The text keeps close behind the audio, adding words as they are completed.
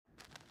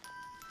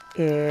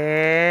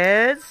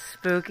It's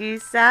Spooky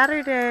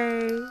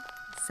Saturday.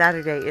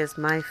 Saturday is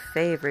my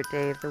favorite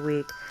day of the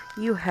week.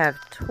 You have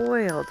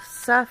toiled,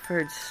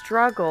 suffered,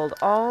 struggled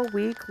all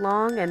week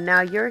long, and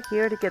now you're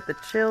here to get the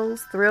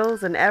chills,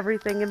 thrills, and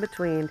everything in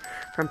between,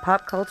 from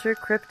pop culture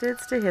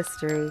cryptids to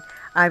history.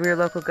 I'm your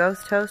local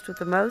ghost host with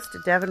the most,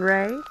 Devin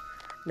Ray.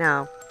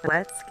 Now,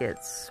 let's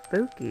get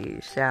spooky,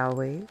 shall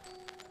we?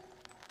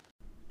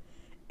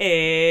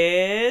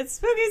 It's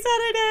Spooky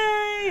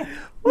Saturday!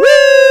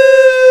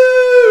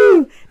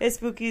 Woo! It's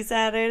Spooky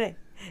Saturday.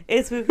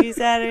 It's Spooky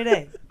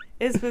Saturday.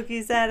 It's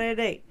Spooky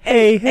Saturday.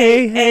 Hey,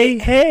 hey, hey,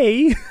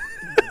 hey.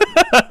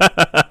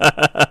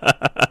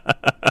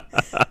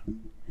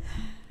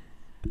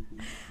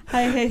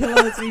 Hi, hey,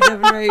 hello, it's me,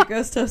 Devin Ray, your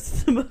ghost host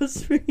of the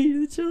most bringing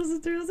you the chills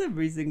and thrills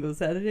every single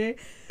Saturday.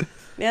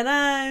 And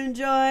I'm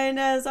joined,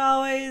 as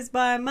always,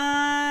 by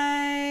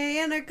my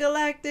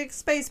intergalactic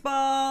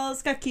spaceball,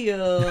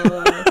 Skakio.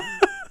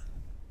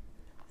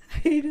 How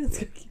you doing,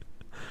 Skakio?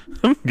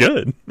 I'm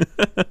good.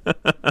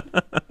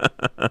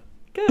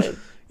 Good.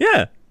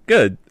 Yeah,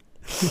 good.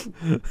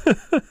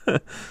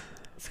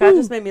 Scott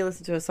just made me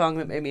listen to a song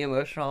that made me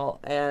emotional,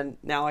 and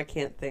now I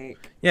can't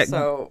think. Yeah,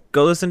 so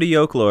go listen to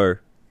Yokelore.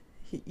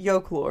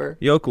 Yokelore,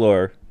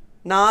 Yokelore.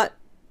 not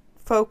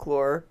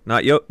folklore.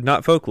 Not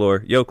folklore,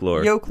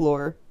 Yokelore.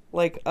 Yokelore,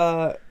 like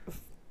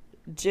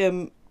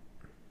Jim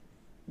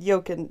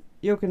yoking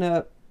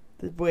up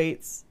the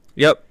weights.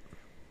 Yep.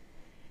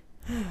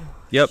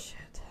 Yep. Shit.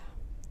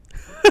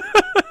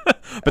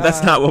 But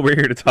that's not what we're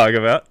here to talk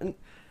about.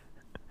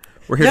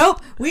 We're here. Nope,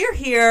 we're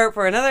here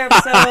for another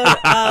episode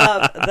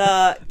of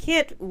the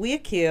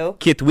Kitwiku.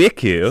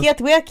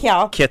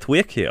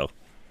 Kitwiku.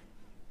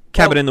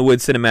 Cabin in the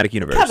Woods Cinematic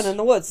Universe. Cabin in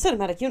the Woods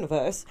Cinematic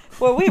Universe,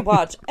 where we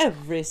watch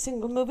every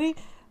single movie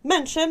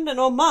mentioned and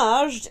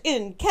homaged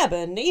in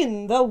Cabin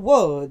in the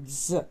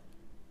Woods.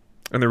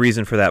 And the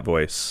reason for that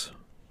voice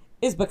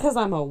is because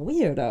I'm a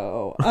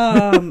weirdo.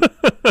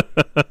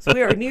 So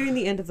we are nearing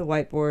the end of the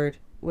whiteboard,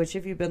 which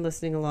if you've been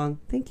listening along,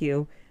 thank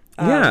you.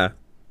 Yeah,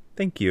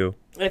 thank you.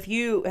 If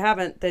you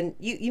haven't, then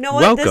you know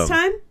what? Welcome. This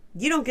time,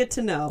 you don't get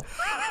to know.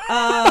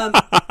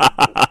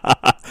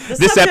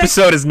 This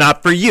episode is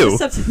not for you.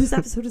 This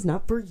episode is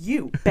not for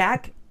you.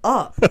 Back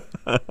up.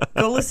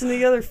 Go listen to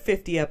the other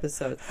 50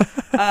 episodes.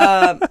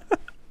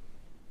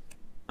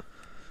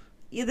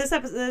 This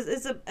episode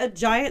is a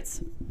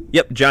Giants.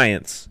 Yep,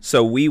 Giants.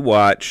 So we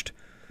watched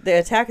The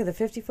Attack of the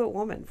 50-Foot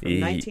Woman from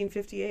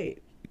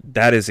 1958.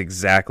 That is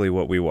exactly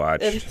what we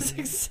watched. That is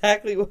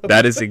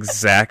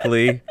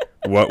exactly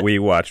what we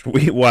watched.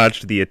 We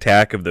watched The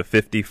Attack of the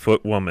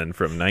 50-Foot Woman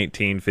from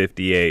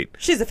 1958.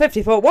 She's a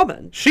 50-foot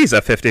woman. She's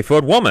a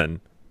 50-foot woman.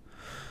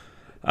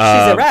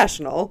 She's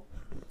irrational.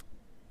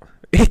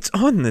 It's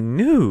on the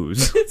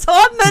news. It's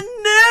on the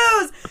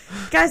news!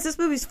 Guys, this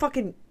movie's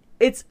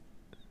it's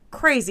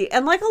crazy.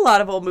 And like a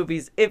lot of old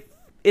movies,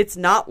 it's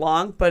not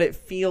long, but it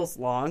feels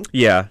long.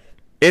 Yeah.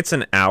 It's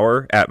an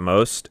hour at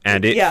most,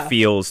 and it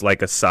feels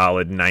like a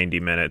solid 90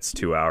 minutes,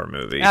 2-hour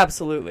movie.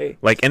 Absolutely.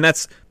 Like, and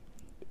that's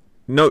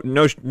no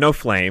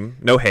flame,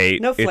 no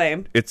hate. No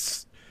flame.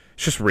 It's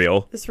just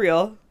real. It's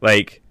real.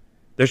 Like,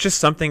 there's just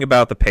something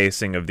about the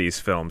pacing of these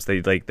films. They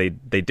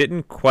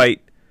didn't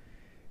quite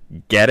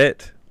get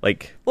it.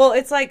 Like, well,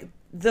 it's like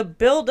the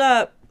build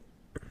up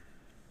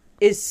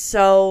is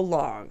so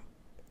long.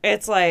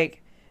 It's like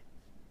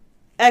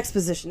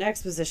exposition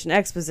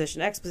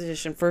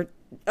for,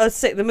 let's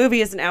say the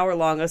movie is an hour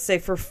long. Let's say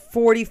for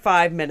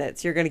 45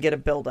 minutes you're going to get a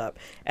build up,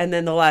 and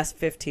then the last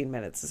 15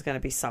 minutes is going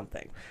to be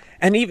something.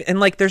 And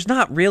like there's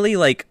not really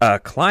like a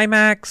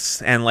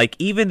climax, and like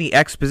even the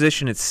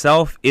exposition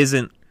itself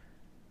isn't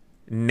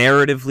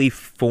narratively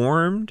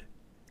formed.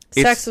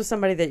 Sex with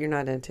somebody that you're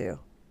not into.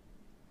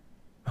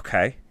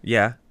 Okay.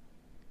 Yeah.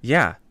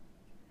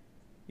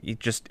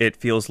 It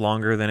feels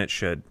longer than it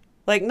should.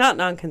 Like, not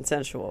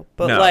non-consensual,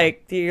 but no,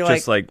 like you're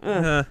just like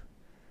You're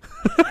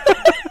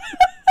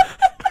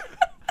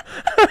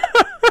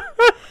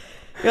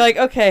like,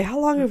 okay, how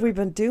long have we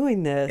been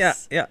doing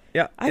this? Yeah.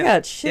 I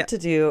got shit to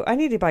do. I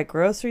need to buy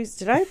groceries.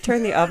 Did I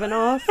turn the oven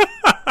off?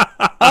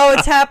 Oh,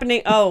 it's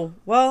happening. Oh,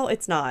 well,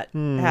 it's not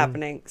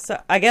happening.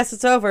 So I guess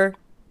it's over.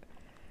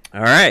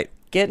 All right.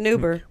 Get an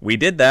Uber. We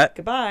did that.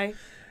 Goodbye.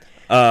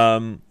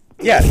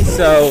 Yeah,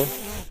 so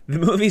the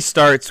movie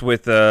starts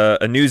with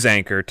a news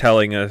anchor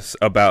telling us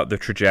about the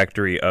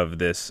trajectory of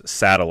this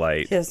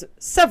satellite. Yes,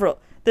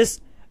 this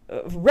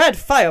red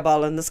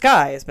fireball in the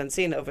sky has been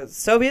seen over the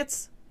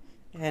Soviets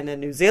and in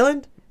New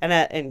Zealand and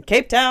in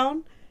Cape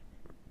Town.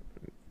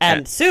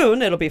 And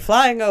soon it'll be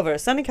flying over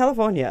sunny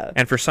California.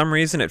 And for some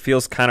reason it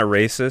feels kind of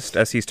racist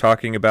as he's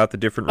talking about the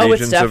different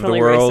regions of the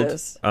world.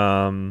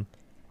 Racist.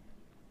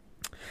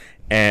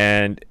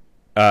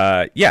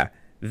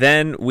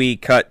 Then we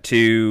cut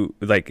to,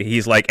 like,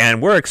 he's like,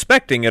 and we're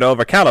expecting it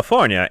over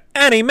California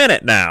any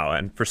minute now.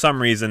 And for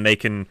some reason they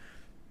can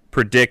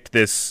predict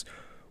this,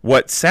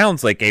 what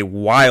sounds like a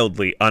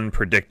wildly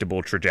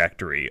unpredictable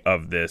trajectory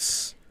of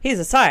this. He's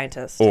a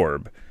scientist.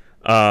 Orb.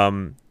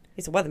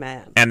 He's a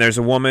weatherman. And there's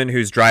a woman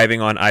who's driving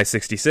on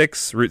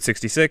I-66, Route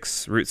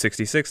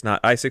 66, not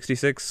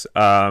I-66.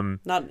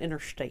 Not an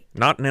interstate.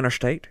 Not an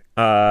interstate.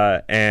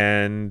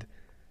 And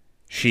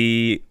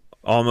she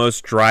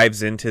almost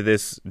drives into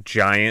this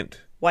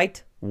giant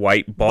White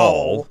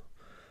ball.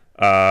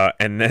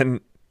 And then,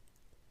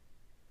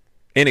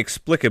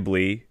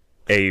 inexplicably,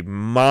 a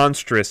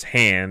monstrous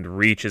hand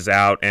reaches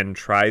out and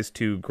tries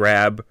to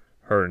grab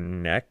her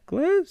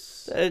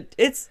necklace?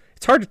 It's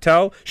hard to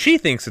tell. She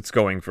thinks it's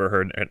going for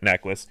her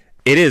necklace.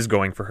 It is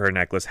going for her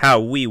necklace. How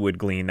we would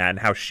glean that and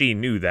how she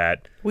knew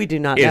that we do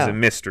not is know. A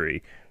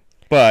mystery.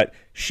 But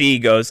she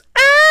goes,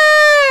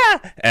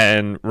 ah!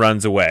 And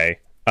runs away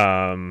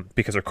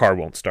because her car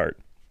won't start.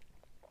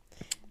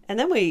 And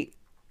then we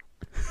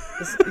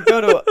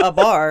go to a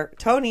bar,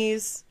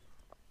 Tony's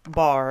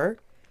bar.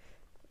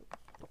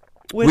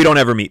 We don't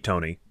ever meet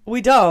Tony.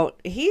 We don't.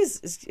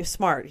 He's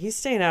smart. He's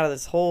staying out of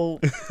this whole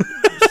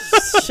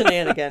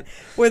shenanigan.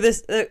 Where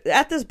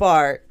at this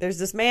bar, there's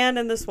this man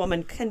and this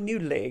woman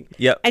canoodling.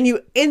 Yep. And you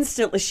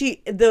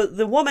instantly,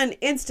 the woman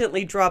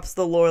instantly drops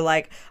the lore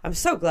like, I'm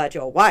so glad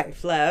your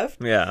wife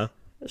left. Yeah.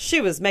 She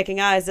was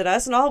making eyes at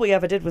us, and all we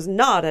ever did was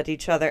nod at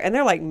each other, and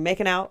they're like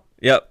making out.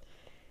 Yep.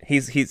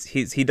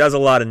 He does a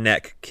lot of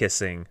neck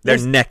kissing. They're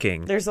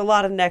necking. There's a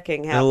lot of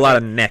necking happening. There's a lot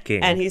of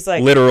necking. And he's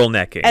like... literal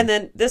necking. And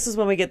then this is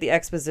when we get the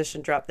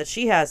exposition drop that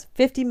she has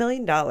 $50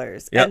 million.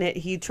 Yep. And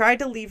he tried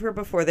to leave her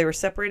before. They were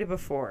separated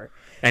before.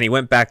 And he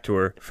went back to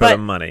her for the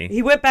money.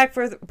 He went back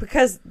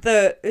because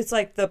it's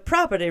like the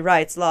property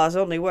rights laws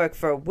only work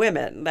for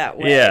women that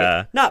way.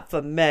 Yeah. Not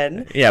for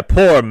men. Yeah,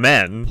 poor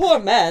men. Poor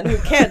men who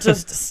can't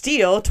just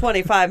steal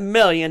 $25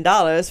 million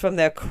from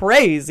their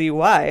crazy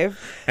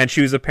wife. And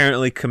she was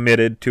apparently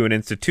committed to an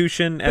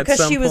institution at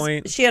some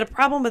point. She had a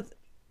problem with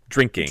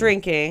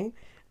drinking,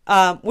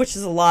 which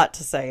is a lot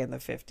to say in the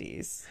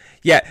 50s.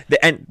 Yeah,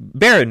 and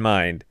bear in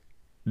mind,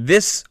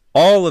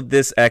 all of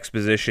this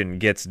exposition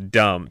gets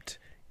dumped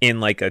in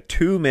like a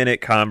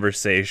 2-minute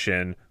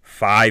conversation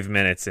 5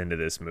 minutes into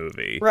this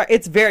movie. Right,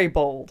 it's very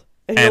bold.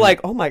 And you're like,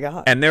 oh my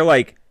God. And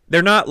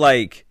they're not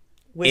like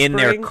whispering in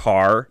their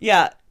car.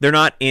 Yeah. They're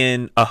not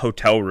in a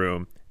hotel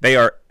room. They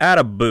are at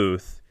a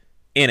booth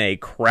in a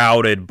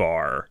crowded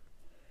bar.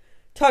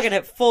 Talking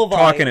at full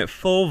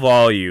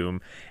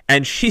volume.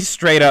 And she's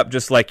straight up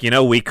just like,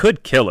 we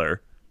could kill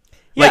her.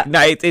 Yeah. Like,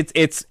 no,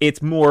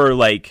 it's more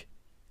like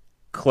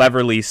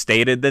cleverly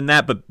stated than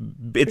that, but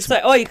it's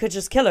like, oh, you could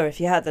just kill her if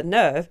you had the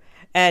nerve.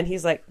 And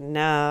he's like,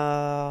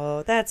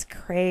 no, that's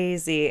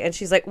crazy. And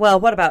she's like, well,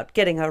 what about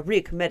getting her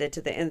recommitted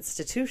to the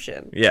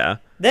institution? Yeah.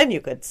 Then you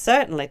could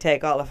certainly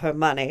take all of her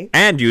money.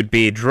 And you'd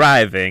be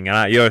driving.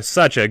 You're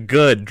such a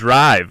good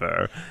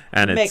driver.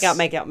 And it's... Make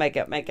out.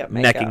 Necking.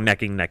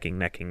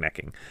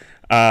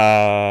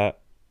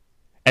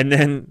 And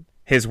then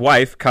his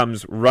wife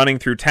comes running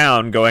through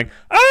town going,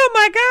 oh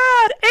my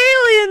God,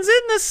 aliens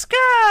in the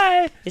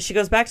sky. And she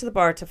goes back to the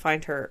bar to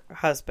find her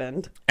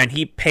husband. And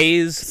he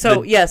pays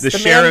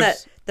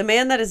the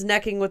man that is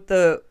necking with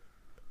the...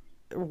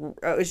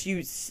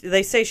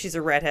 they say she's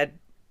a redhead.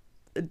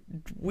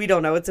 We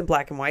don't know. It's in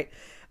black and white.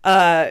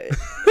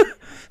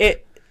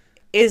 It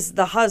is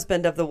the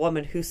husband of the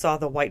woman who saw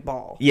the white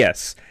ball.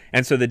 Yes.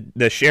 And so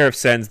the sheriff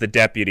sends the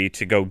deputy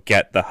to go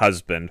get the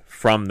husband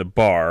from the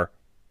bar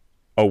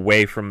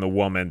away from the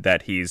woman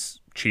that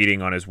he's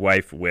cheating on his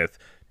wife with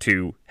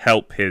to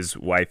help his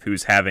wife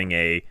who's having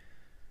a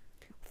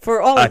for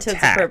all attack.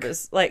 Intents and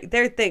purposes. Like,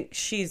 they think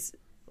she's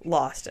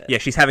lost it. Yeah,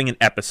 she's having an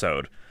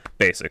episode,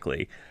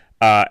 basically.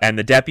 And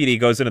the deputy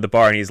goes into the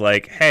bar and he's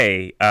like,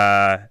 hey,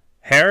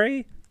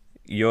 Harry,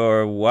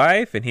 your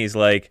wife? And he's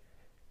like,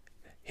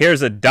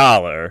 here's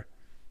 $1.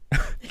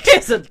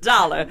 Here's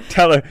 $1.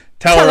 Tell her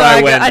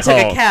I went home. I took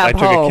a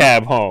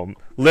cab home.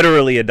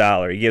 Literally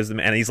 $1. He gives them,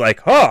 and he's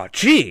like, oh,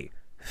 gee,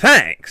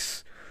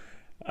 thanks.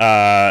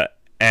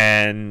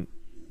 And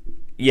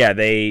yeah,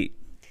 they...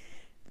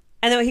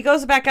 And then he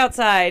goes back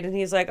outside and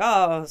he's like,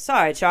 oh,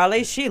 sorry,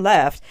 Charlie, she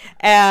left.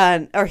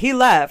 Or he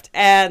left.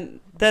 And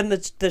then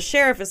the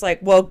sheriff is like,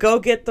 well, go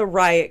get the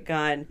riot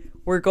gun.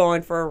 We're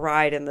going for a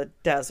ride in the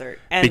desert.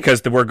 And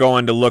because we're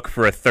going to look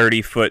for a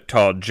 30-foot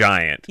tall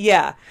giant.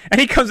 Yeah.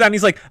 And he comes out and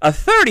he's like, a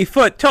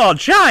 30-foot tall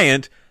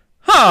giant?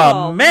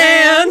 Oh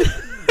man.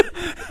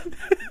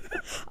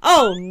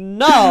 Oh,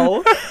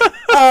 no.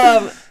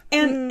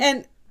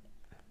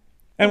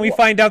 And we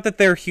find out that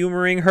they're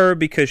humoring her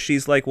because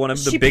she's like one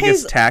of the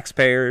biggest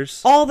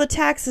taxpayers. All the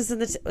taxes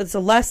it's a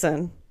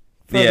lesson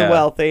for the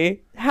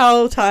wealthy.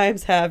 How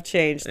times have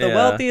changed. The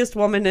wealthiest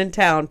woman in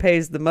town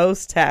pays the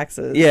most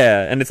taxes.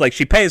 Yeah, and it's like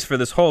she pays for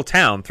this whole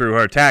town through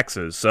her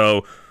taxes.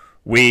 So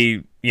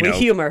we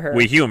humor her.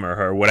 We humor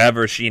her,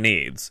 whatever she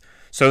needs.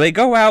 So they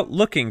go out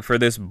looking for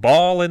this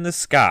ball in the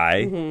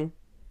sky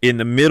in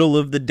the middle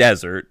of the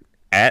desert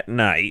at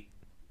night.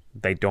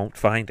 They don't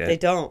find it. They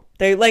don't.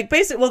 They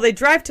they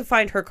drive to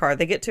find her car.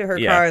 They get to her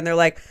car and they're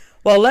like,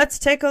 well, let's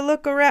take a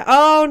look around.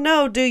 Oh,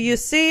 no. Do you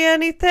see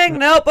anything?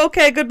 Nope.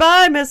 Okay.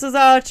 Goodbye, Mrs.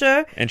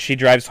 Archer. And she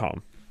drives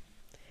home.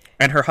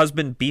 And her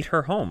husband beat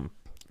her home.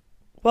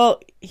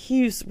 Well,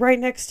 he's right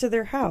next to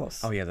their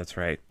house. Oh, yeah, that's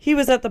right. He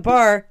was at the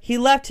bar. He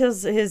left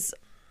his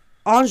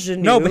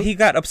ingenue. No, but he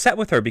got upset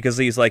with her because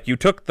he's like, you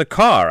took the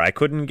car. I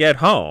couldn't get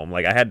home.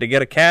 Like, I had to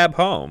get a cab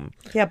home.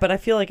 Yeah, but I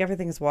feel like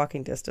everything's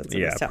walking distance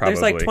in this town. Probably.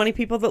 There's like 20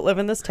 people that live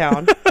in this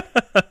town.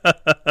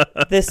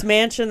 This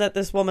mansion that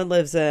this woman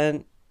lives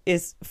in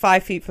is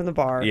 5 feet from the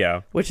bar.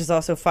 Yeah. Which is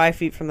also 5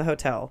 feet from the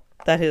hotel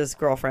that his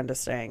girlfriend is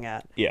staying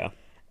at. Yeah.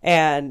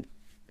 And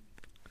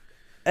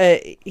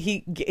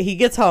he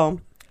gets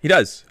home. He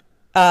does.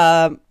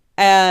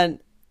 And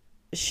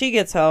she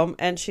gets home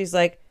and she's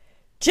like,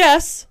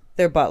 Jess...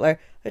 their butler,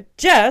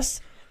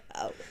 Jess,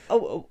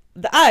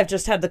 I've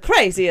just had the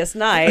craziest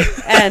night.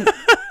 And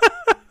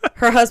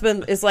her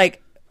husband is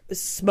like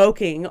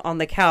smoking on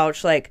the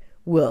couch like,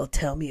 well,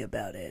 tell me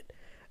about it.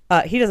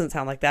 He doesn't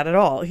sound like that at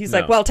all. He's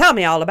like, well, tell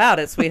me all about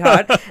it,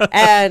 sweetheart.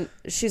 And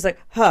she's like,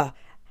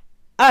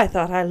 I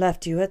thought I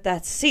left you at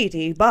that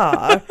seedy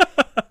bar.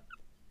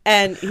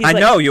 And he's I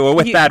know you were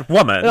with that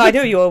woman. I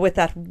knew you were with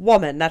that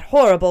woman, that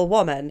horrible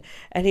woman.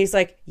 And he's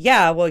like,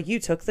 yeah, well, you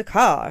took the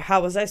car.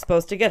 How was I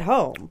supposed to get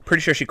home?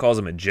 Pretty sure she calls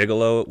him a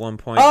gigolo at one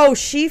point. Oh,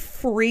 she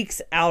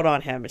freaks out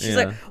on him. She's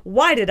like,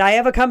 why did I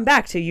ever come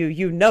back to you,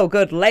 you no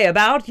good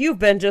layabout? You've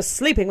been just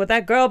sleeping with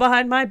that girl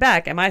behind my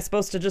back. Am I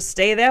supposed to just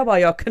stay there while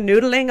you're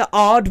canoodling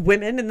odd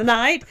women in the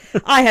night?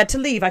 I had to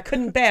leave. I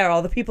couldn't bear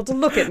all the people to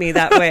look at me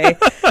that way.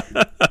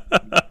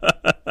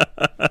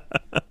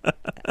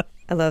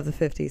 I love the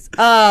 50s.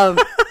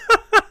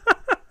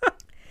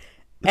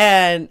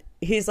 And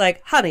he's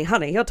like,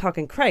 honey, you're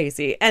talking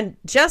crazy. And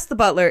Jess the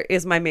butler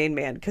is my main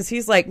man because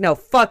he's like, no,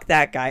 fuck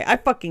that guy. I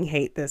fucking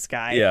hate this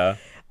guy. Yeah.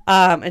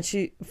 And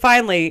he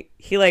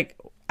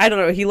I don't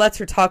know, he lets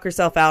her talk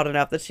herself out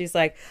enough that she's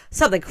like,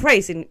 something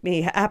crazy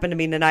happened to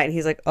me tonight. And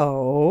he's like,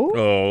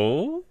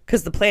 oh?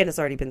 Because the plan has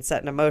already been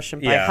set in motion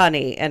by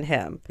Honey and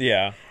him.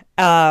 Yeah.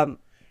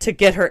 To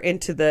get her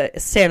into the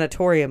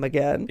sanatorium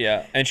again.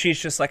 Yeah, and she's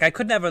just like, I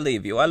could never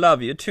leave you. I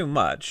love you too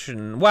much.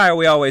 And why are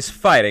we always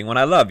fighting when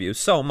I love you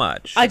so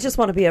much? I just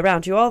want to be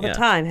around you all the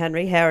time,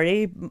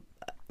 Harry,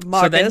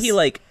 Marcus. So then he,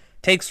 like,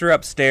 takes her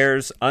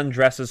upstairs,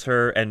 undresses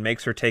her, and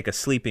makes her take a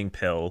sleeping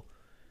pill,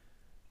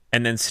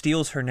 and then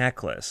steals her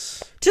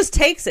necklace. Just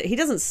takes it. He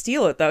doesn't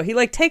steal it, though. He,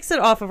 like, takes it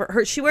off of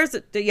her. She wears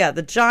it,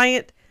 the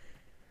giant...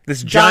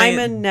 This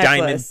diamond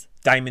necklace.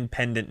 Diamond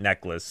pendant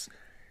necklace.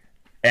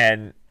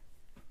 And...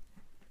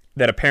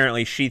 that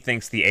apparently she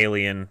thinks the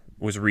alien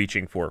was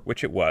reaching for,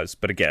 which it was,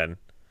 but again,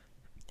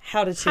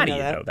 how did she know that?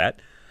 How do you know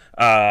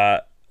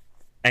that?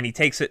 And he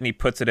takes it and he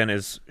puts it in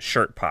his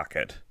shirt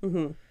pocket,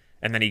 and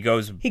then he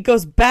goes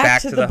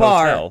back to the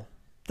bar, hotel,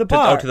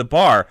 to the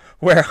bar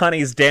where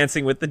Honey's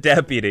dancing with the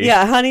deputy.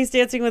 Yeah, Honey's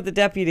dancing with the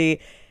deputy,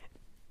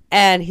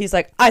 and he's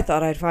like, "I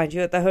thought I'd find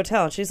you at the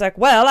hotel," and she's like,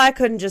 "Well, I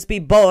couldn't just be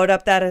bored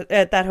up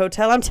at that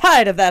hotel. I'm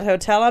tired of that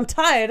hotel. I'm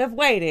tired of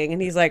waiting,"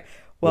 and he's like.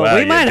 Well,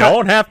 we might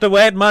don't have to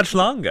wait much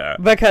longer.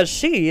 Because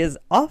she is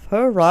off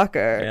her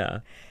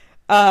rocker.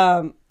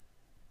 Yeah.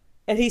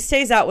 And he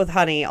stays out with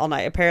Honey all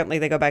night. Apparently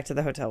they go back to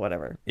the hotel,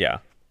 whatever. Yeah.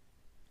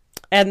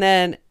 And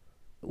then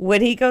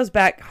when he goes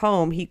back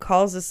home, he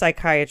calls a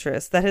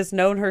psychiatrist that has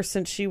known her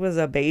since she was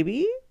a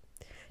baby.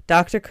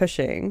 Dr.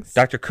 Cushings.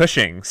 Dr.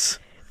 Cushings.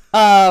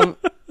 I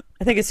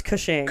think it's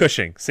Cushing.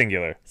 Cushing,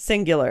 singular.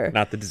 Singular.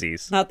 Not the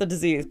disease. Not the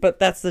disease, but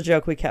that's the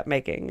joke we kept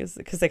making. Is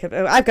because they kept,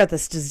 I've got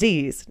this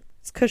disease.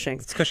 It's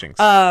Cushing's. It's Cushing's.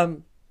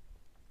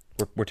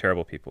 We're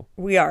terrible people.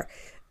 We are.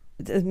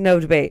 No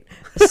debate.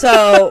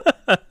 So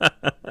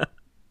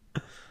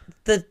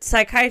the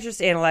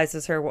psychiatrist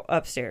analyzes her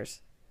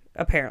upstairs,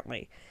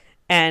 apparently.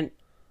 And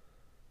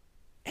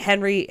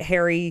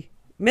Harry,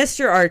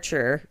 Mr.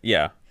 Archer.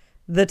 Yeah.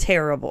 The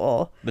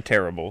terrible.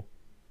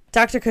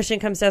 Dr. Cushing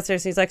comes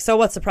downstairs and he's like, so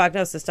what's the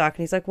prognosis, doc?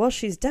 And he's like, well,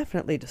 she's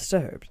definitely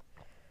disturbed.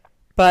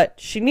 But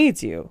she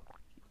needs you.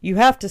 You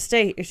have to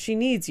stay. She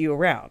needs you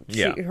around.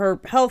 Yeah.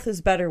 Her health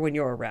is better when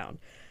you're around.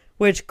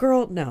 Which,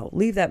 girl, no.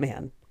 Leave that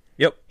man.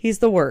 Yep. He's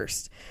the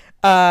worst.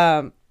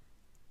 And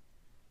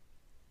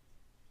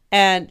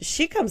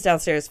she comes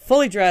downstairs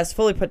fully dressed,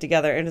 fully put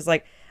together, and is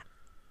like,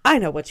 I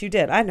know what you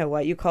did. I know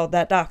why you called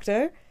that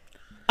doctor.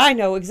 I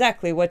know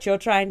exactly what you're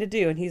trying to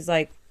do. And he's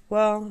like,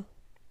 well,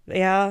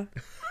 yeah.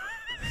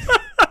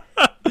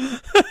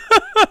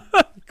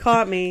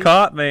 Caught me.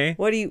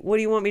 What do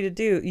you want me to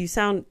do? You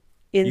sound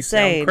insane. You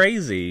sound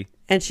crazy.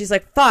 And she's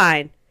like,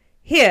 fine.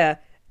 Here,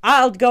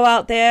 I'll go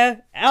out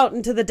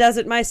into the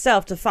desert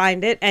myself to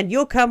find it, and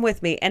you'll come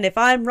with me. And if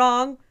I'm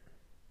wrong,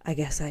 I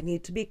guess I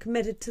need to be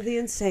committed to the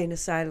insane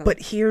asylum. But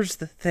here's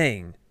the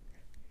thing.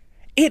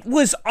 It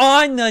was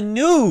on the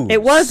news.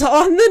 It was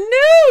on the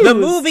news. The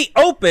movie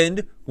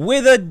opened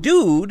with a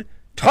dude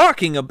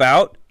talking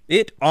about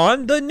it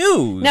on the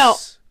news. Now,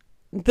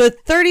 the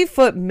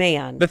 30-foot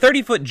man. The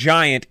 30-foot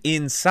giant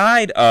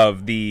inside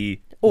of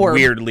the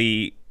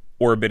weirdly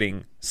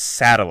orbiting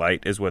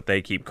satellite is what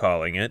they keep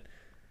calling it.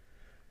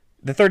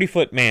 The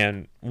 30-foot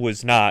man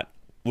was not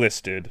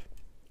listed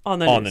on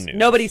the news.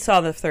 Nobody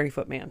saw the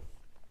 30-foot man.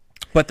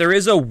 But there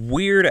is a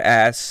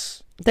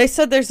weird-ass... They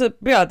said there's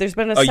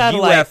been a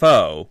satellite.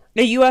 UFO.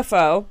 A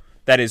UFO.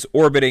 that is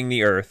orbiting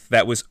the Earth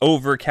that was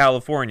over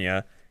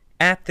California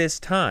at this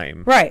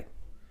time. Right.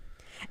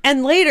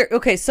 And later,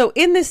 okay, so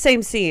in this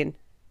same scene,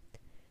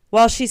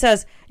 while she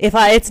says,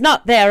 it's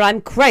not there,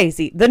 I'm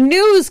crazy,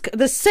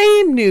 the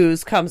same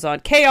news comes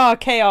on,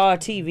 KRKR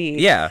TV.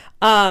 Yeah.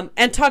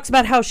 And talks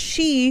about how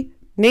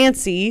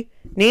Nancy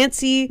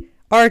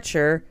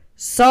Archer,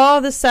 saw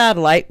the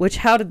satellite, which,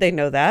 how did they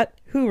know that?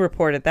 Who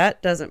reported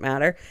that? Doesn't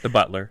matter. The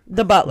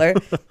butler.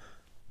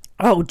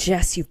 Oh,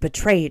 Jess, you've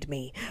betrayed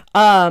me.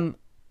 How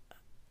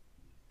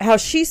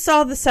she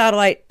saw the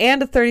satellite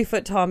and a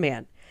 30-foot tall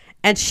man.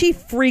 And she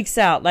freaks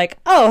out like,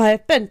 oh,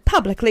 I've been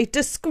publicly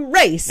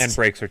disgraced. And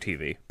breaks her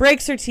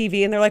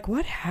TV. And they're like,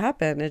 what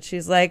happened? And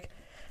she's like,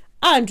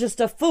 I'm just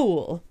a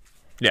fool.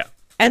 Yeah.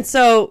 And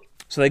so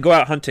they go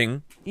out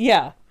hunting.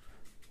 Yeah.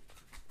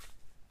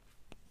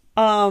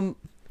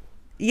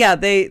 Yeah,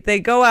 they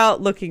go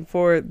out looking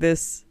for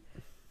this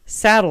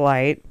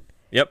satellite.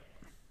 Yep.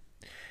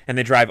 And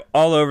they drive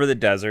all over the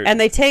desert.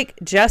 And they take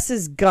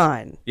Jess's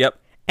gun. Yep.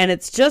 And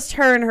it's just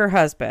her and her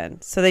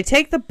husband. So they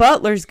take the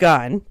butler's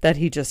gun that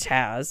he just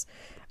has,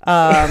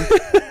 and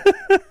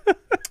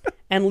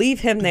leave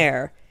him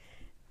there.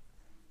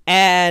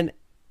 And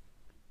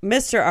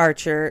Mr.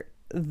 Archer,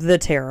 the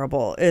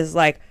terrible, is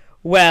like,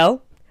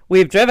 well,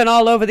 we've driven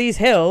all over these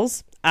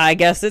hills. I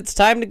guess it's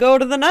time to go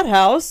to the nut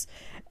house.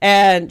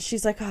 And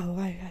she's like, oh,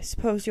 I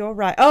suppose you're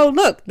right. Oh,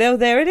 look,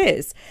 there it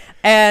is.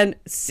 And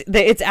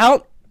it's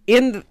out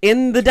in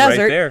the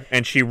desert. Right there.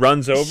 And she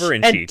runs over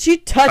and she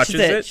touches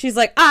it. She's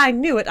like, I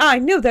knew it. I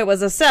knew there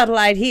was a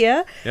satellite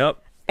here.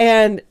 Yep.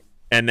 And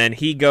then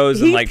he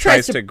goes and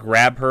tries to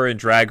grab her and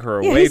drag her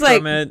away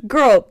from it.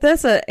 Girl,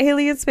 that's an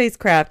alien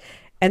spacecraft.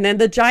 And then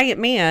the giant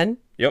man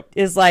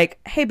is like,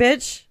 hey,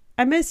 bitch,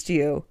 I missed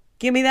you.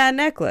 Give me that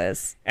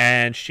necklace.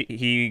 And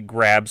he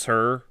grabs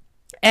her.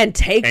 And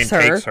takes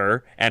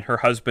her. And her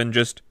husband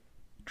just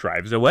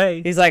drives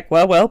away. He's like,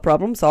 well,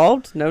 problem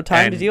solved. No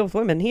time to deal with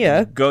women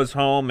here. Goes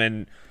home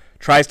and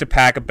tries to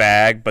pack a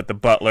bag, but the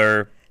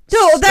butler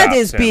that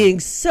is being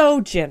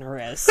so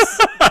generous.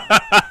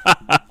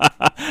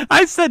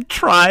 I said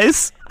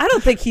tries. I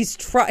don't think he's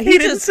trying. He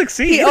didn't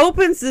succeed. He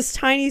opens this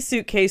tiny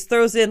suitcase,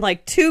 throws in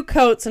like 2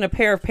 coats and a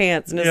pair of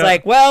pants, and is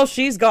like, well,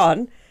 she's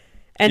gone.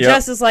 And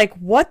Jess is like,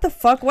 what the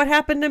fuck? What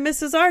happened to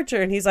Mrs.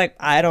 Archer? And he's like,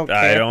 I don't care.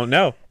 I don't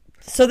know.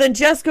 So then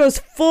Jess goes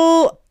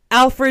full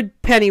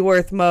Alfred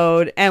Pennyworth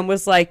mode and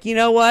was like, you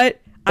know what?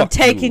 I'm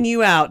taking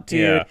you out, dude.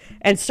 Yeah.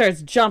 And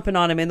starts jumping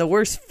on him in the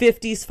worst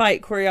 50s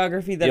fight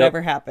choreography that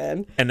ever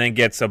happened. And then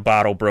gets a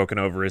bottle broken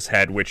over his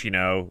head, which, in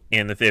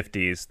the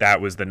 50s, that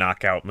was the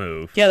knockout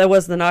move. Yeah, that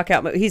was the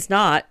knockout move. He's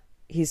not.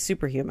 He's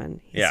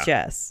superhuman. He's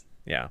Jess.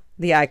 Yeah.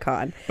 The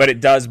icon. But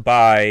it does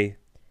buy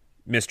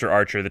Mr.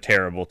 Archer the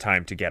terrible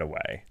time to get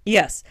away.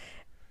 Yes.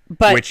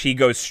 But which he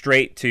goes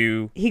straight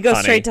to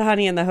straight to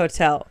Honey in the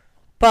hotel.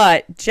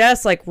 But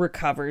Jess,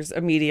 recovers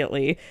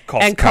immediately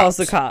and calls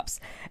the cops.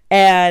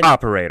 And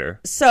operator.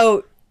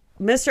 So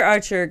Mr.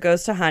 Archer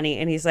goes to Honey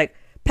and he's like,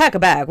 pack a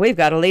bag. We've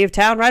got to leave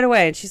town right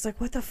away. And she's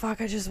like, what the fuck?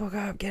 I just woke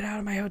up. Get out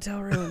of my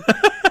hotel room.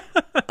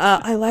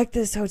 I like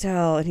this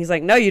hotel. And he's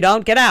like, no, you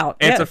don't. Get out.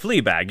 It's a flea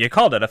bag. You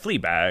called it a flea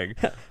bag.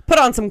 Put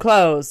on some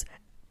clothes.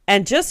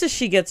 And just as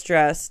she gets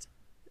dressed,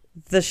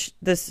 this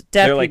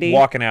deputy... They're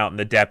walking out and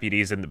the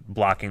deputy's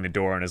blocking the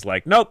door and is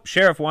like, nope,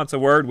 sheriff wants a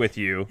word with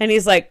you. And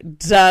he's like,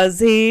 does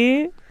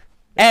he?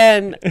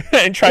 And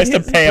tries to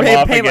pay him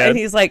off again. And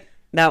he's like,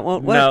 that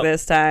won't work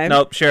this time.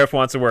 Nope, sheriff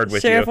wants a word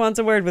with you. Sheriff wants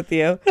a word with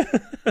you.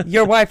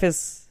 Your wife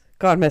has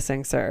gone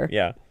missing, sir.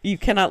 Yeah. You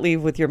cannot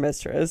leave with your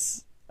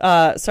mistress.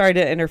 Sorry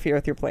to interfere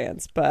with your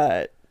plans,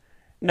 but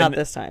not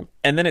this time.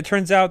 And then it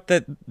turns out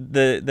that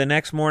the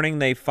next morning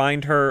they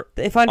find her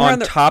on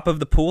top of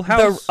the pool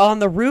house? On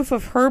the roof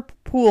of her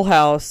pool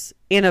house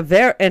in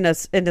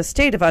a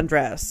state of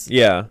undress.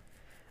 Yeah.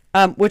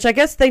 Which I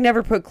guess they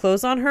never put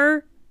clothes on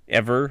her.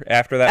 Ever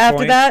after that point?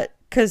 After that,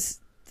 because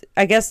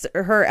I guess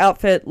her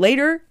outfit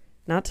later,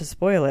 not to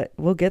spoil it,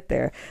 we'll get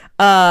there,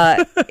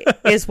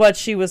 is what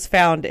she was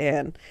found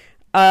in.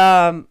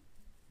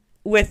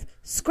 With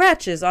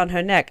scratches on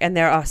her neck, and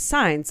there are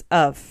signs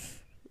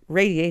of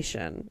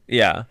radiation.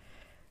 Yeah.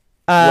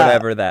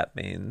 Whatever that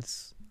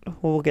means.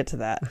 We'll get to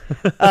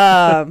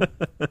that.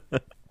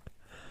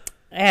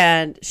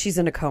 And she's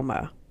in a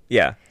coma.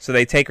 Yeah. So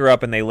they take her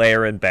up and they lay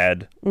her in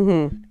bed.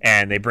 Mm-hmm.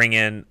 And they bring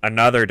in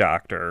another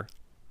doctor.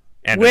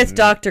 With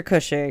Dr.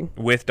 Cushing.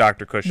 With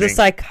Dr. Cushing. The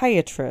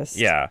psychiatrist.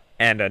 Yeah.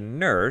 And a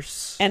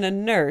nurse. And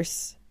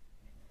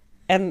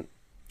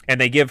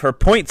they give her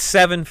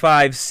 0.75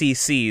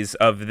 cc's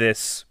of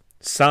this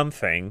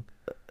something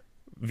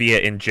via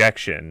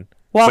injection.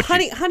 Well,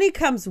 Honey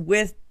comes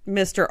with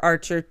Mr.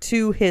 Archer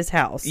to his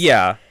house.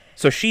 Yeah.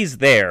 So she's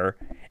there,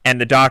 and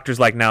the doctor's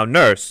like, now,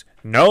 nurse,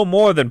 no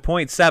more than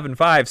 0.75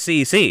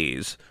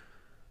 cc's.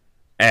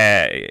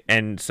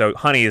 And so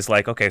Honey is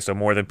like, okay, so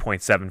more than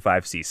 0.75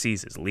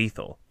 cc's is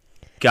lethal.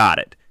 Got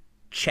it.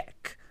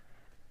 Check.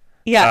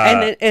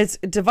 Yeah, and it's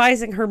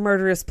devising her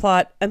murderous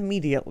plot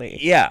immediately.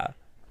 Yeah.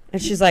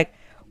 And she's like,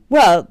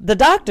 well, the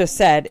doctor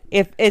said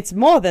if it's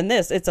more than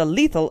this, it's a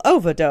lethal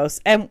overdose.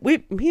 And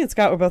me and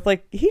Scott were both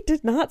like, he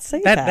did not say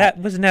that.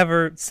 That was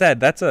never said.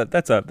 That's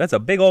a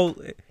big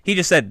old. He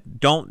just said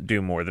don't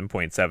do more than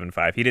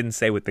 0.75. He didn't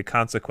say what the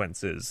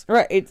consequences.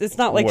 Right. It's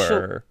not like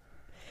were.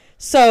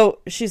 So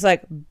she's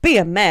like, be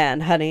a man,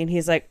 honey. And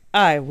he's like,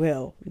 I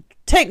will.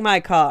 Take my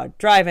car.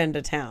 Drive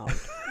into town.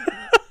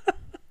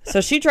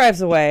 So she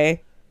drives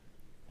away.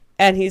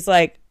 And he's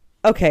like,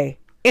 okay,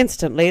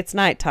 instantly, it's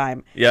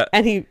nighttime. Yeah.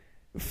 And he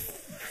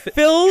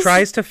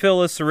tries to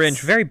fill a syringe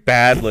very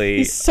badly.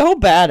 He's so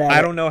bad at it.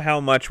 I don't know how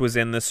much was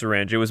in the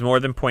syringe. It was more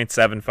than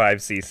 0.75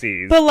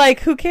 cc's. But, like,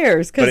 who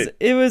cares? Because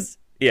it was...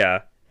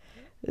 Yeah.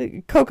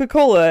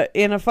 Coca-Cola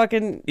in a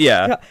fucking...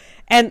 Yeah.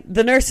 And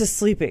the nurse is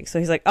sleeping. So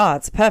he's like,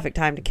 it's a perfect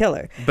time to kill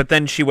her. But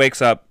then she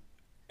wakes up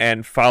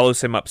and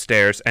follows him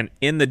upstairs. And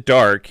in the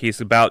dark,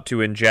 he's about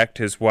to inject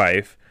his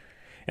wife.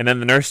 And then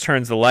the nurse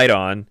turns the light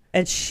on.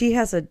 And she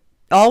has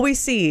all we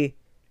see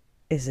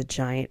is a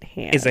giant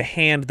hand. Is a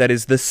hand that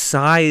is the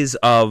size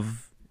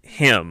of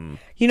him.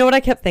 You know what I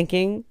kept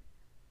thinking?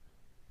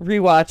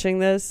 Rewatching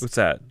this. What's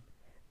that?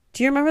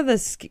 Do you remember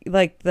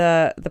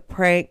the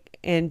prank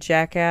in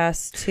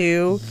Jackass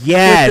 2?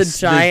 Yes. With the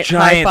giant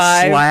high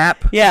five?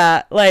 Slap.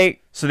 Yeah, like...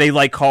 So they,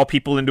 like, call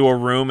people into a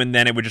room and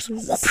then it would just...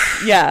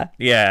 Yeah.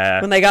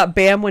 Yeah. When they got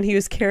Bam when he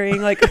was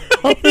carrying, like,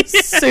 all the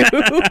soup.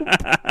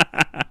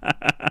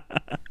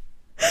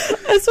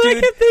 That's what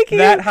I kept thinking.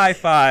 That high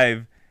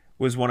five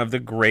was one of the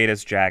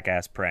greatest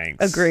Jackass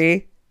pranks.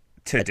 Agree.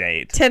 To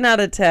date. 10 out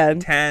of 10.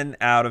 10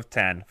 out of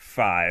 10.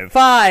 5.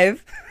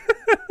 5.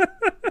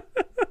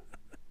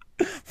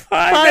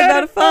 5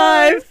 out of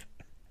 5.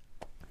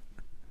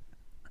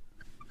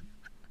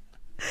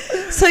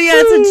 So yeah,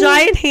 it's a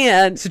giant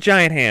hand. It's a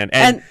giant hand.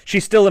 And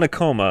she's still in a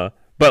coma,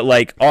 but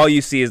like all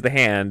you see is the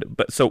hand.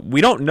 But so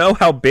we don't know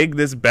how big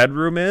this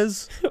bedroom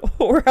is.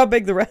 Or how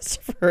big the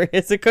rest of her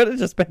is. It could have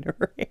just been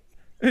her hand.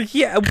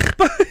 Yeah,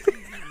 but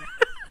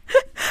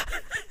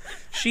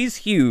she's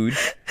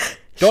huge.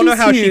 Don't know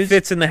how she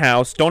fits in the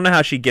house. Don't know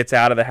how she gets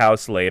out of the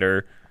house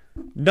later.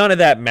 None of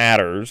that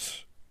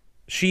matters.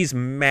 She's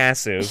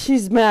massive.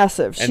 She's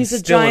massive. She's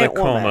a giant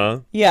woman.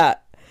 Coma. Yeah.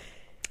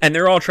 And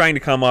they're all trying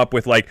to come up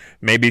with, like,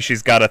 maybe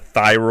she's got a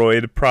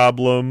thyroid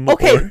problem.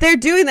 Okay, they're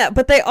doing that,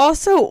 but they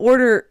also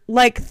order,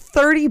 like,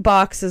 30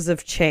 boxes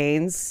of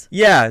chains.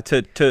 Yeah,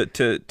 to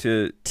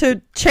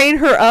chain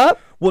her up?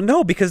 Well,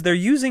 no, because they're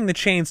using the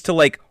chains to,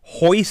 like,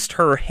 hoist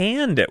her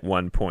hand at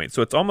one point.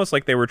 So it's almost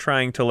like they were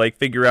trying to, like,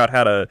 figure out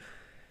how to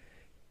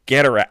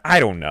get her.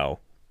 I don't know.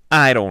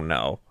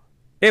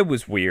 It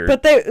was weird.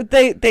 But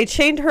they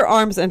chained her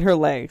arms and her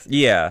legs.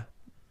 Yeah.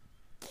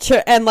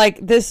 And, like,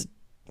 this...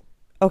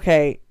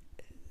 Okay,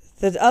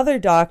 the other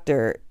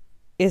doctor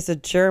is a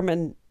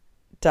German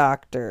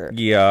doctor.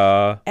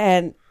 Yeah.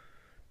 And...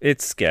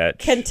 It's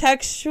sketch.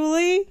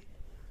 Contextually...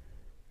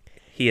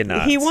 He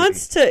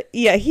wants to...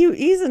 Yeah,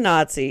 he's a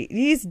Nazi.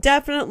 He's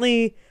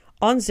definitely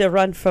on the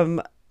run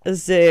from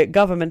the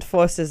government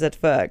forces at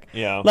work.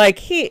 Yeah. Like,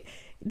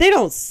 they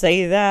don't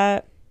say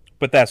that.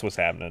 But that's what's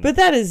happening. But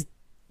that is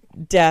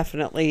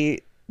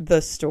definitely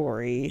the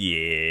story.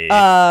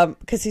 Yeah.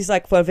 Because he's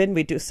like, well, when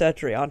we do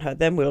surgery on her,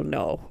 then we'll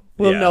know.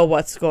 We'll know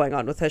what's going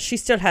on with her. She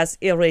still has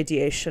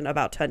irradiation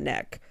about her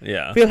neck.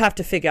 Yeah. We'll have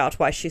to figure out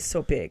why she's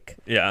so big.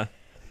 Yeah.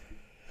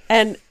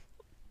 And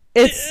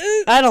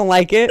I don't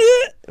like it.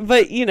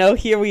 But, you know,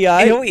 here we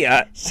are.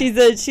 She's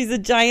a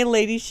giant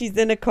lady. She's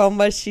in a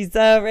coma. She's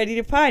ready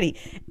to party.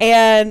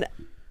 And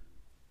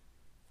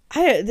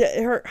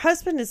her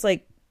husband is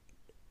like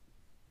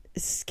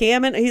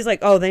scamming. He's like,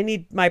 oh, they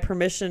need my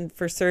permission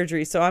for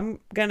surgery. So I'm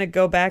going to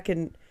go back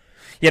and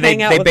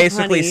they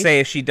basically say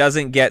if she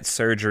doesn't get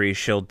surgery,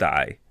 she'll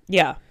die.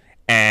 Yeah.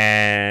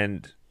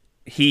 And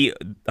the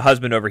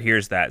husband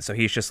overhears that. So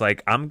he's just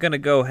like, I'm going to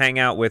go hang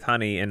out with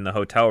Honey in the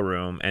hotel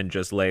room and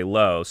just lay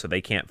low so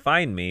they can't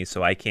find me.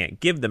 So I can't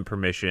give them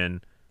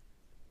permission.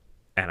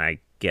 And I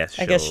guess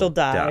she'll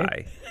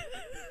die.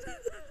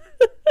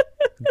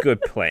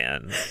 Good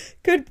plan.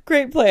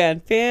 Great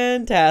plan.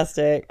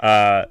 Fantastic.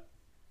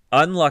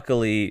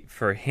 Unluckily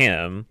for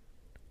him,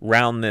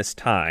 round this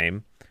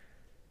time,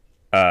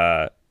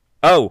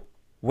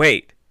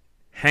 wait,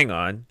 hang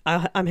on.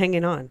 I'm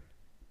hanging on.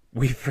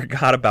 We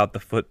forgot about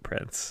the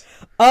footprints.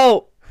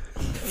 Oh,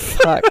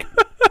 fuck.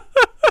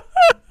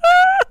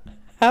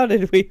 How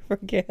did we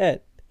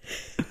forget?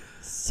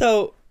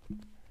 So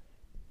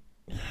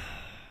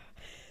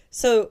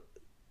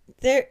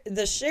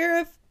the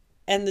sheriff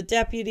and the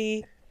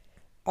deputy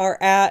are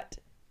at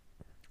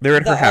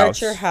her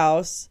house. Archer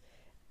house,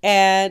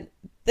 and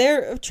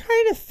they're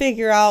trying to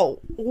figure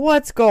out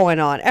what's going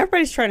on.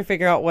 Everybody's trying to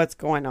figure out what's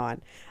going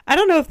on. I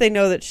don't know if they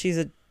know that she's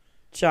a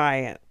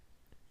giant.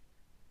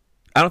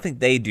 I don't think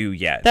they do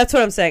yet. That's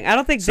what I'm saying. I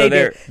don't think they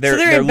do.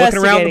 They're looking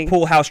around the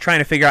pool house trying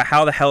to figure out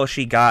how the hell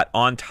she got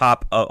on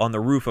top on the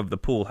roof of the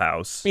pool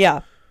house.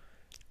 Yeah.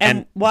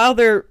 And while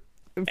they're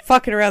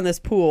fucking around this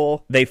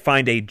pool, they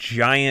find a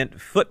giant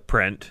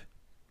footprint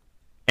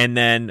and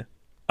then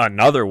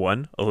another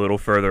one a little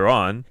further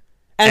on.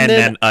 And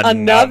then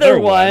another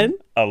one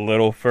a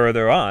little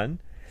further on.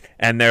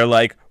 And they're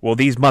like, well,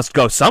 these must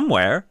go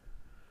somewhere.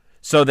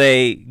 So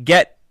they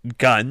get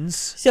guns.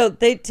 So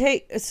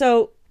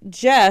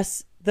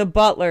Jess, the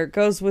butler,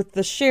 goes with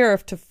the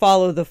sheriff to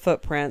follow the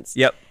footprints.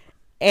 Yep.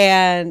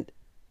 And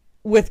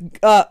with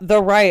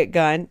the riot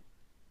gun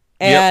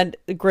and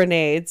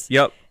grenades.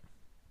 Yep.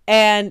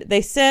 And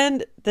they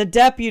send the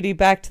deputy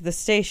back to the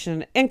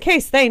station in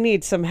case they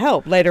need some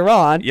help later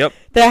on. Yep.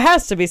 There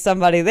has to be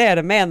somebody there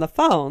to man the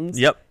phones.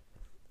 Yep.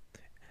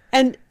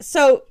 And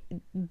so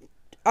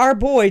our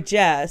boy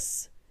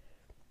Jess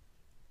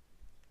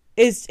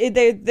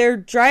they're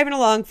driving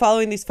along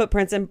following these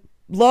footprints, and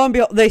lo and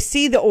behold, they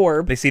see the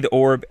orb.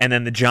 And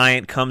then the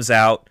giant comes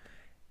out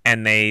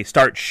and they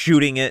start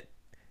shooting it.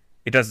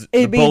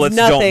 The bullets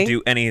don't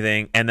do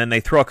anything, and then they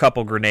throw a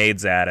couple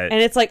grenades at it.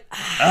 And it's like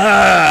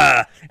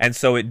and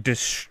so it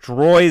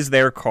destroys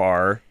their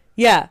car.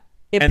 Yeah.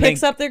 It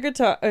picks up their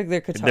guitar. It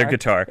picks up their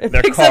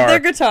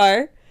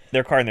guitar.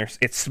 And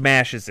it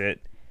smashes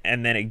it,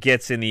 and then it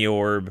gets in the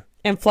orb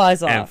and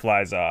flies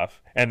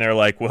off. And they're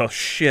like, well,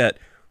 shit,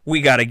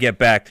 we got to get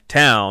back to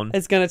town.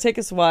 It's going to take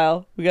us a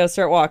while. We got to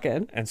start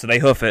walking. And so they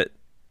hoof it.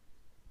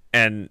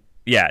 And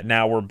yeah,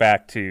 now we're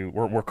back to,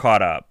 we're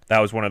caught up. That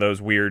was one of those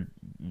weird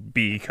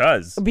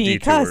because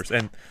detours.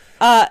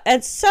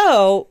 And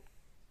so,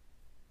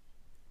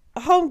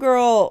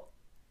 homegirl,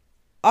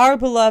 our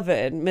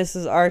beloved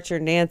Mrs. Archer,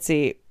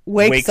 Nancy,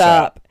 wakes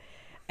up.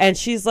 And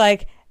she's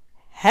like,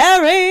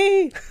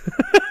 Harry!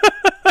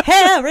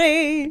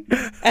 Harry!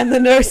 And the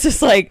nurse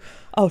is like,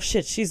 oh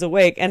shit, she's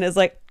awake. And is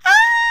like, ah!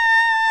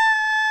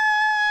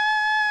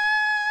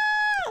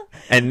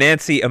 And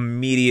Nancy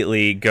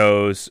immediately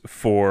goes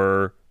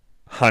for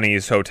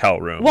Honey's hotel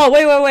room. Well,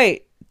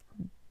 wait.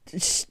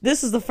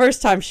 This is the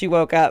first time she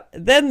woke up.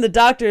 Then the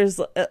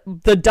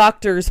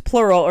doctors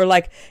plural, are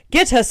like,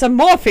 get her some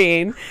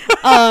morphine.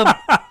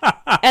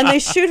 And they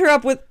shoot her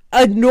up with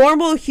a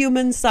normal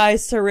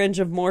human-sized syringe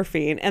of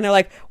morphine. And they're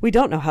like, we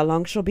don't know how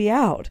long she'll be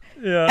out.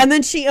 Yeah. And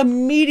then she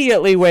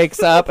immediately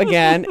wakes up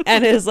again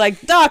and is like,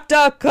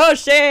 Dr.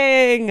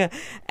 Cushing!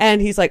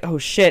 And he's like, oh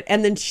shit.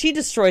 And then she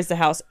destroys the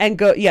house and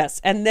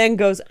then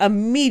goes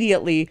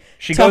immediately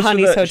to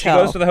Honey's hotel. She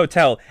goes to the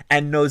hotel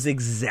and knows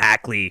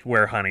exactly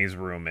where Honey's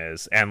room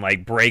is, and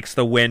like breaks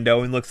the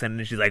window and looks in,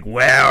 and she's like,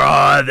 where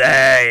are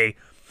they?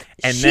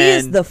 And she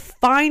is the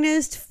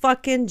finest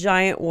fucking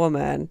giant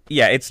woman.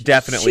 Yeah, it's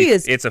definitely,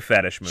 it's a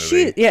fetish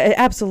movie. Yeah,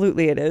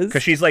 absolutely it is.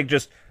 Because she's like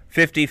just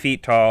 50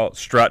 feet tall,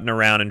 strutting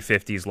around in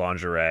 50s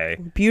lingerie.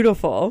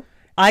 Beautiful.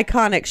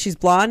 Iconic. She's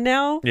blonde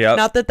now. Yeah.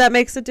 Not that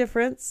makes a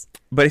difference.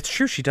 But it's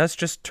true, she does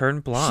just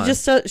turn blonde.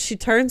 She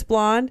turns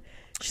blonde.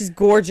 She's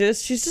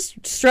gorgeous. She's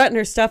just strutting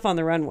her stuff on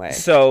the runway.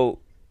 So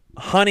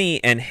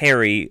Honey and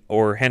Harry,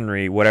 or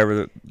Henry,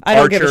 whatever, I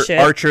don't give a shit.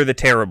 Archer the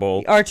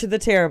Terrible,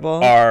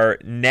 are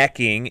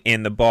necking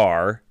in the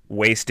bar,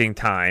 wasting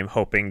time,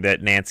 hoping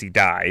that Nancy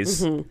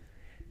dies. Mm-hmm.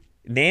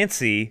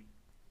 Nancy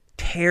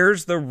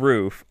tears the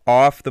roof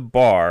off the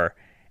bar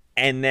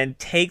and then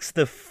takes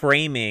the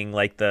framing,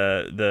 like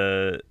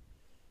the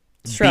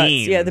struts,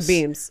 beams, the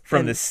beams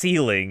from the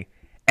ceiling,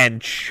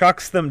 and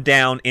chucks them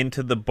down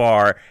into the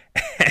bar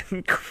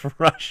and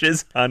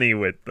crushes Honey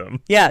with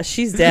them. Yeah,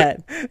 she's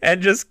dead.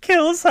 And just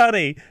kills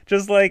Honey.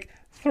 Just like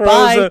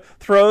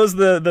throws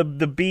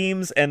the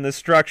beams and the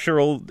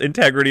structural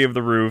integrity of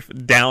the roof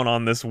down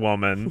on this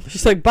woman.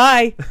 She's like,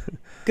 bye.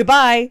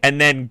 Goodbye. And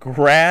then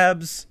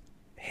grabs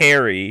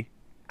Harry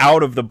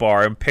out of the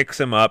bar and picks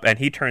him up, and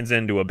he turns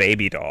into a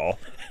baby doll.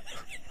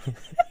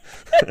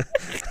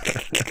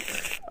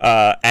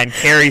 And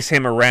carries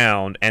him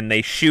around, and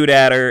they shoot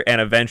at her,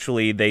 and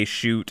eventually they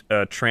shoot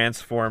a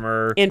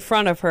transformer in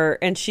front of her,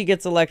 and she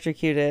gets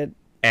electrocuted.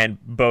 And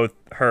both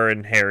her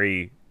and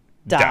Harry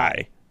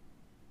die.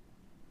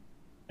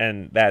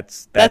 And that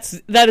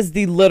is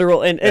the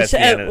literal end.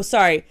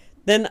 Sorry.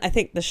 Then I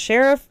think the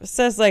sheriff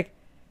says, like,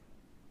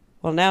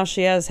 well, now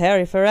she has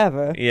Harry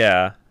forever.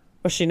 Yeah.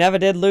 Well, she never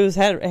did lose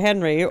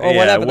Henry, or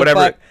whatever.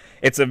 Whatever.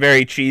 It's a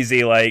very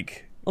cheesy,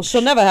 like, well,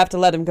 she'll never have to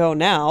let him go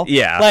now.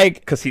 Yeah,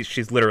 like, because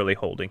she's literally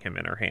holding him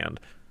in her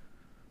hand.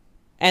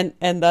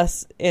 And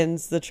thus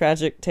ends the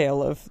tragic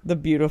tale of the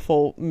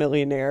beautiful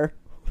millionaire.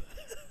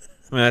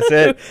 That's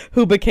it.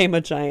 who became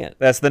a giant.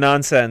 That's the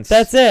nonsense.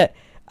 That's it.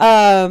 We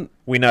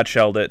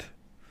nutshelled it.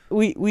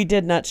 We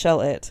did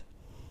nutshell it.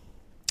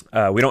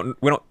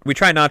 We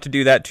try not to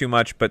do that too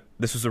much, but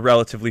this was a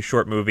relatively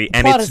short movie,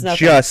 and it's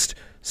just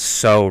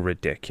so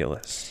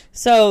ridiculous.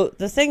 So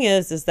the thing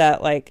is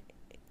that, like,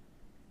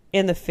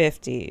 in the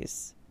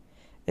 50s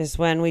is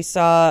when we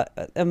saw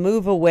a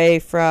move away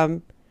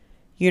from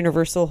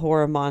universal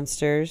horror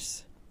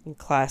monsters and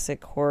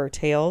classic horror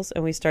tales,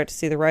 and we start to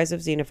see the rise of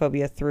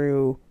xenophobia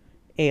through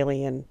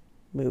alien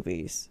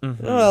movies,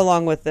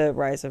 along with the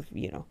rise of,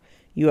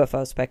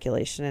 UFO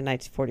speculation in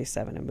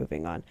 1947 and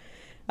moving on.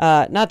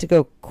 Not to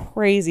go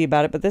crazy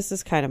about it, but this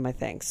is kind of my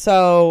thing.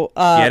 So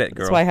Get it,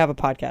 girl. That's why I have a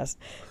podcast.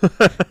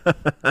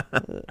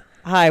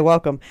 Hi,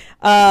 welcome.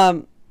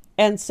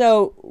 And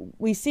so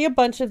we see a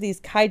bunch of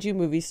these kaiju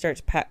movies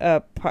start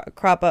to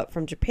crop up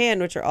from Japan,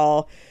 which are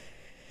all,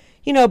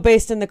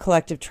 based in the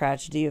collective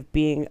tragedy of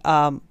being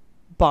bombed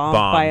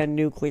by a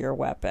nuclear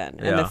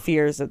weapon and the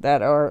fears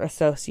that are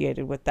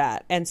associated with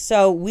that. And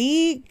so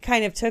we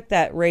kind of took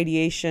that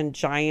radiation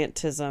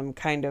giantism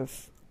kind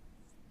of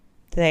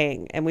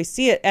thing, and we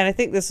see it, and I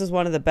think this is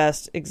one of the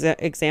best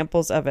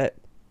examples of it,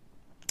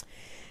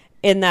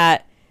 in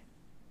that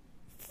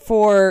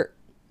for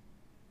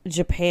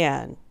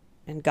Japan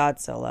and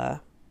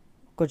Godzilla,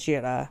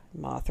 Gojira,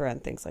 Mothra,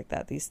 and things like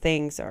that, these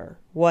things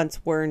once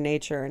were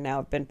nature and now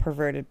have been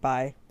perverted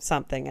by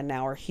something and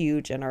now are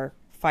huge and are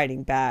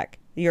fighting back.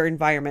 Your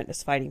environment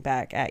is fighting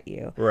back at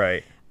you.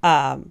 Right.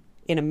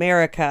 In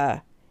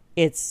America,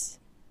 it's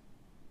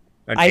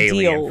an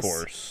alien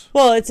force.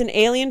 Well, it's an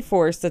alien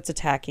force that's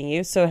attacking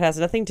you, so it has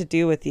nothing to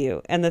do with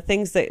you. And the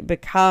things that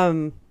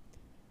become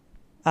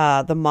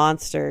the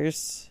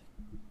monsters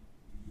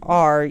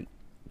are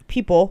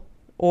people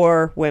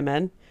or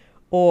women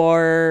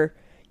or,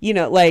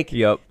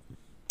 Yep.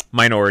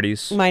 Minority.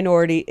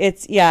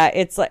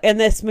 It's like, and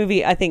this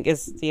movie, I think,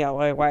 is,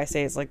 why I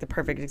say it's like the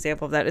perfect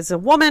example of that. It's a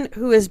woman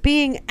who is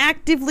being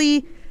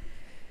actively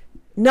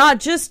not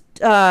just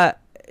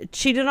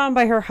cheated on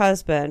by her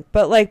husband,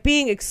 but like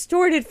being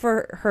extorted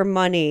for her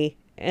money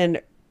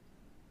and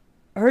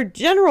her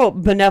general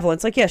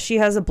benevolence. Like, yes, she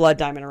has a blood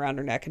diamond around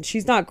her neck and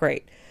she's not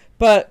great,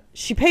 but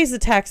she pays the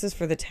taxes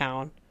for the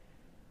town.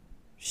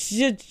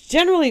 She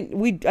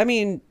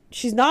generally,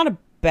 she's not a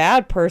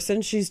bad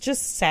person. She's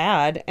just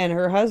sad. And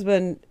her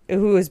husband,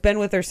 who has been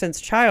with her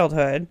since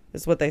childhood,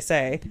 is what they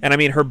say.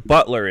 And her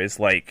butler is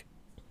like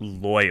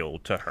loyal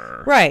to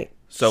her. Right.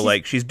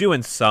 So she's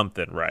doing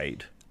something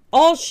right.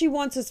 All she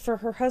wants is for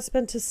her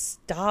husband to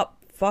stop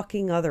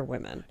fucking other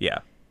women. Yeah.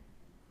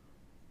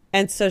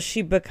 And so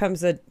she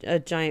becomes a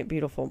giant,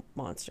 beautiful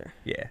monster.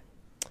 Yeah.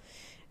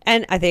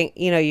 And I think,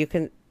 you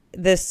can,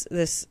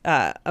 this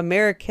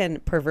American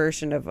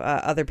perversion of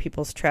other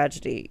people's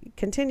tragedy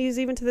continues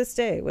even to this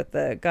day with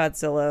the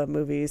Godzilla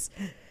movies,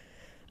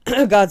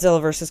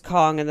 Godzilla versus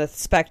Kong, and the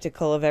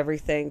spectacle of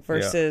everything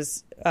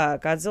versus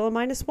Godzilla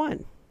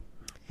 -1.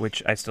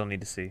 Which I still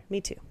need to see.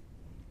 Me too.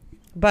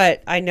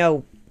 But I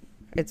know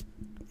it's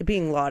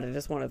being lauded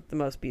as one of the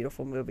most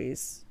beautiful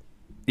movies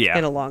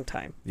in a long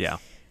time. Yeah.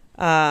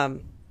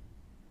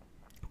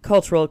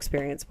 Cultural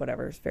experience,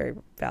 whatever, is very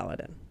valid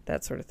and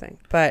that sort of thing.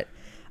 But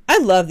I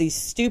love these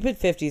stupid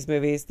 50s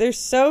movies. They're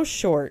so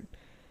short.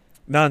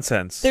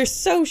 Nonsense. They're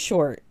so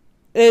short.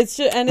 It's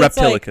just, and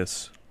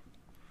Reptilicus.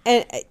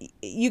 It's like, and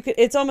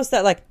it's almost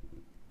that like,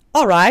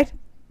 all right,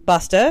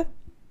 Buster,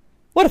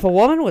 what if a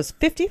woman was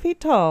 50 feet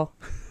tall?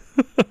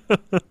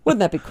 Wouldn't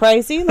that be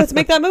crazy? Let's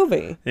make that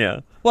movie.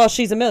 Yeah. Well,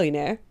 she's a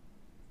millionaire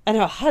and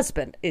her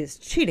husband is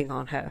cheating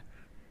on her.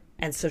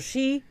 And so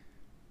she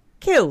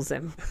kills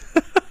him.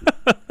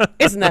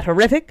 Isn't that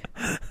horrific?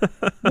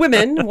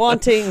 Women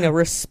wanting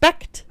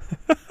respect.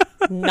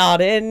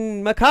 Not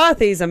in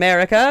McCarthy's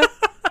America.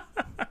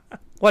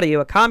 What are you,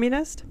 a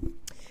communist?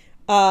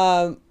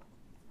 Yeah.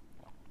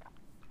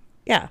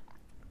 Yeah.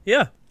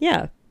 Yeah.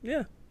 Yeah.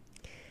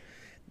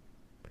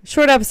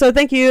 Short episode.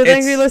 Thank you.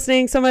 Thank you for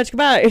listening so much.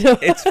 Goodbye.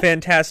 It's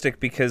fantastic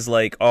because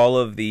all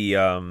of the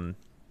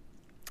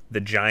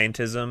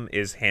giantism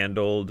is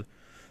handled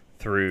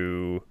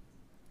through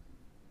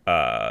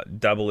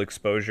double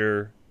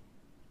exposure.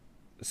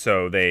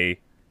 So they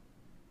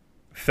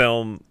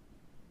film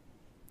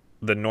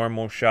the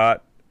normal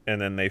shot and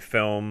then they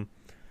film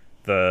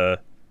the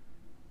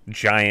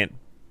giant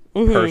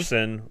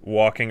person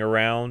walking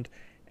around,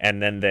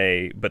 and then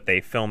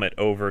they film it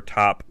over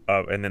top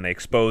of, and then they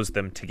expose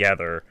them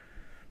together,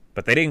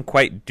 but they didn't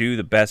quite do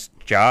the best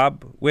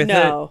job with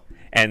it.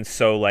 And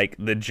so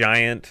the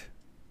giant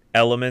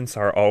elements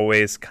are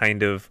always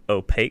kind of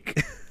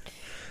opaque.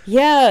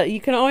 Yeah,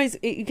 you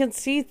can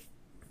see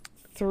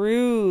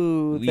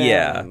through them.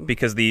 Yeah,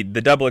 because the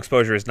double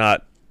exposure is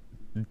not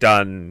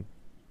done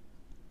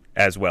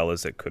as well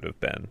as it could have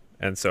been.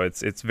 And so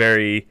it's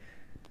very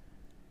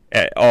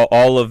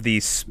all of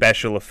these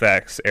special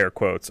effects, air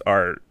quotes,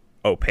 are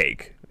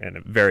opaque and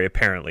very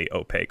apparently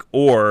opaque.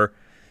 Or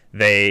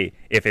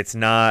if it's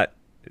not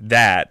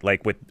that,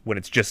 when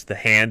it's just the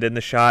hand in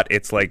the shot,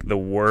 it's like the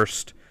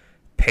worst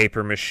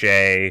paper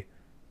mache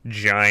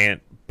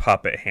giant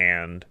puppet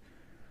hand.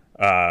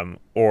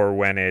 Or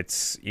when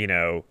it's,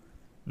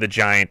 the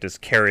giant is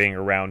carrying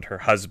around her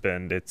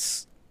husband,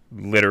 it's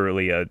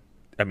literally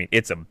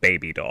it's a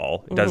baby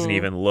doll. It doesn't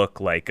even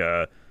look like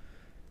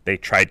they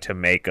tried to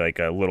make a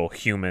little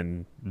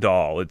human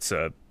doll. It's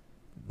a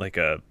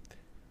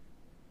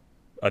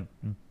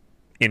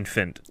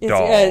infant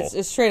doll.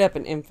 It's straight up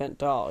an infant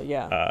doll.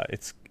 Yeah.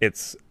 It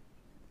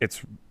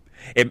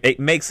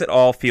makes it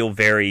all feel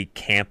very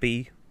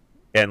campy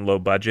and low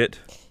budget.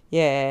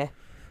 Yeah.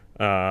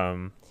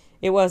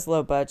 It was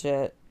low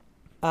budget.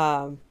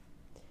 So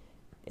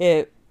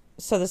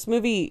this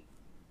movie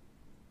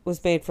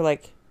was made for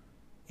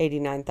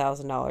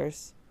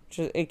 $89,000.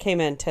 It came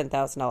in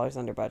 $10,000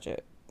 under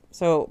budget.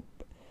 So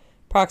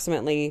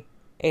approximately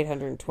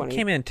 $820.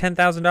 Came in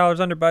 $10,000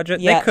 under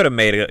budget. Yeah. They could have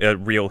made a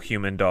real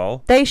human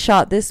doll. They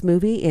shot this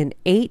movie in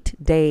 8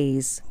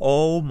 days.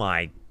 Oh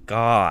my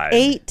God.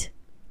 8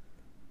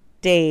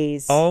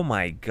 days. Oh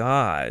my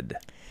God.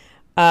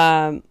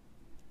 Yeah,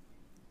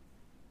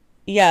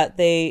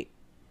 they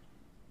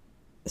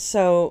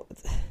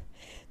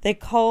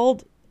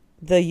called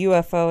the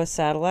UFO a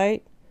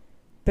satellite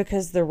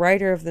because the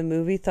writer of the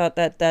movie thought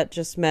that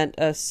just meant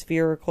a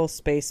spherical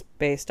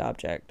space-based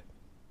object.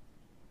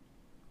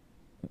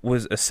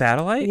 Was a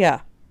satellite?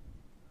 Yeah.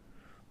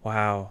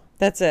 Wow.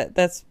 That's it.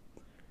 That's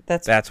why.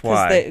 That's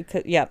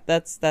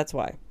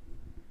why.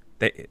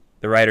 The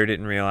writer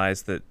didn't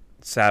realize that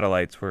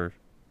satellites were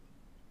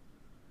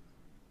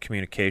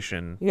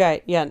communication.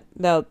 Right, yeah.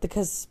 No,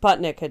 because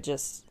Sputnik had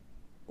just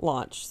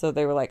launched. So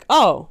they were like,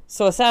 oh,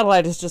 so a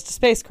satellite is just a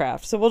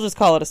spacecraft. So we'll just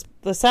call it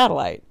a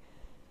satellite.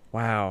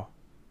 Wow.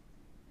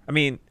 I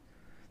mean,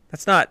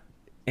 that's not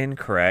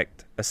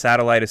incorrect. A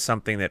satellite is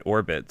something that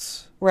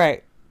orbits.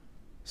 Right.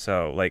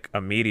 So, like,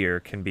 a meteor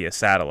can be a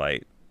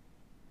satellite.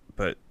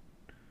 But,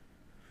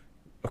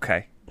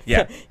 okay.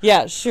 Yeah.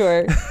 Yeah,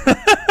 sure.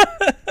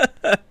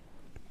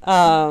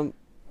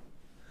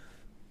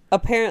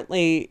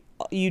 Apparently,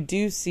 you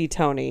do see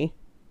Tony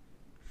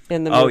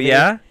in the movie. Oh,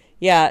 yeah?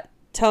 Yeah,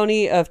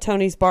 Tony of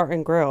Tony's Bar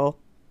and Grill.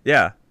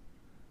 Yeah.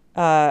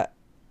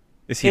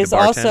 Is he the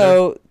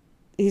bartender?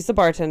 He's the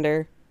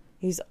bartender.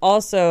 He's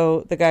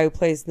also the guy who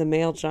plays the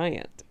male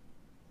giant.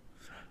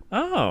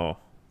 Oh,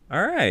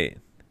 all right.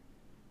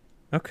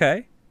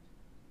 Okay.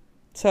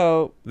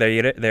 So there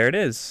it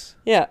is.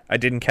 Yeah. I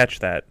didn't catch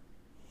that.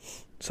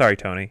 Sorry,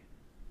 Tony.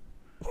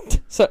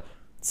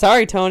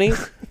 Sorry, Tony.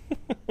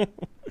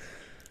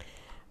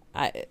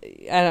 I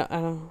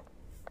don't.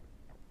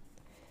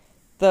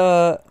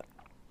 The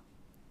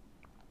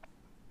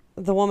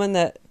woman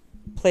that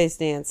plays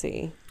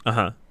Nancy.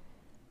 Uh-huh.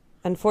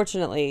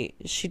 Unfortunately,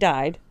 she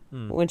died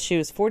when she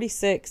was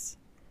 46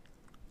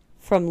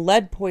 from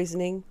lead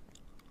poisoning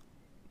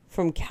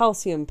from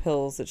calcium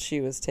pills that she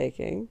was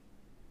taking.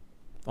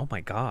 Oh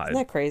my God. Isn't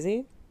that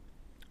crazy?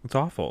 It's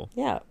awful.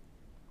 Yeah.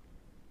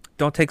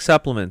 Don't take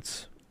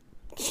supplements.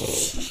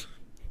 It's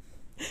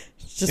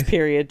just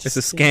period. It's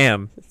a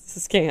scam. It's a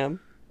scam.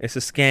 It's a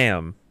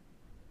scam.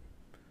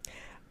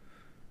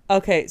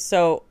 Okay,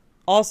 so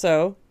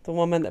also the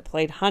woman that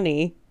played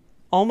Honey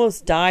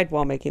almost died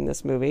while making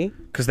this movie.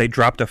 Because they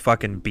dropped a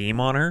fucking beam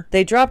on her?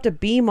 They dropped a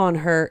beam on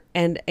her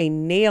and a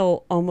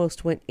nail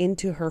almost went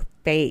into her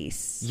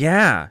face.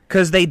 Yeah,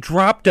 because they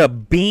dropped a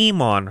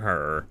beam on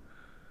her.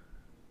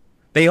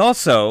 They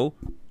also,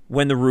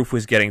 when the roof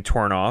was getting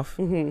torn off,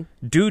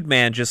 Dude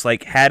Man just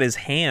like had his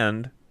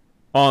hand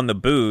on the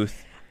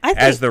booth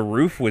as the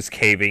roof was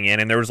caving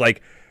in, and there was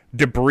like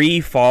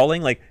debris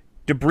falling, like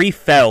debris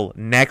fell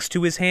next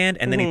to his hand,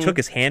 and then he took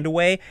his hand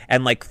away,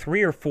 and like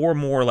 3 or 4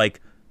 more like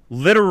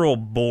literal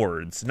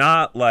boards,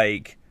 not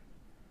like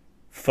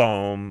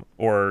foam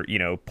or, you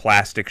know,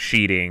 plastic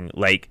sheeting,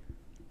 like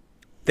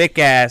thick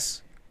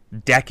ass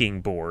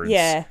decking boards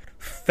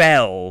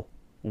fell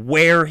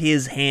where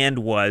his hand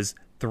was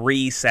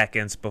 3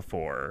 seconds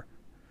before.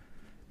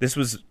 This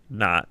was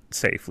not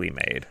safely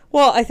made.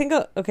 Well, I think,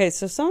 okay,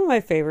 so some of my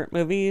favorite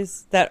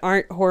movies that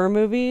aren't horror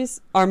movies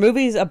are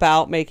movies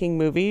about making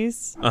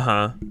movies.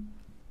 Uh-huh.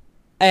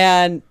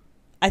 And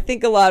I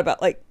think a lot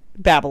about, like,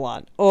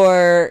 Babylon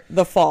or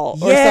The Fall or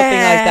something like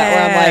that,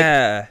 where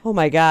I'm like, oh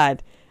my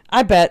God,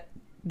 I bet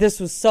this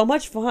was so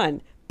much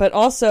fun, but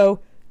also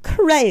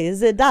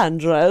crazy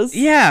dangerous.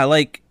 Yeah,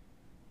 like,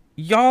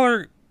 y'all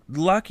are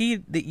lucky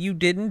that you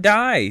didn't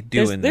die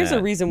doing that. There's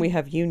a reason we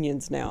have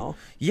unions now.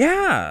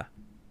 Yeah.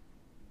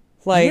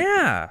 Like,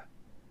 yeah.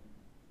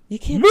 You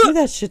can't do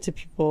that shit to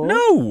people.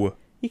 No.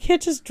 You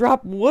can't just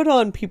drop wood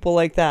on people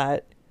like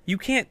that. You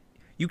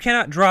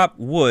cannot drop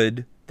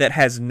wood that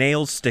has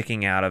nails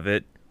sticking out of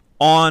it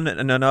on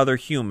another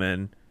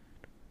human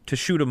to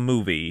shoot a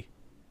movie.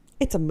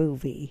 It's a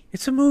movie.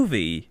 It's a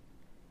movie.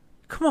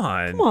 Come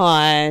on. Come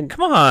on.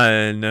 Come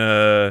on.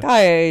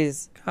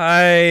 Guys.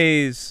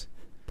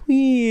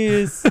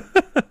 Please.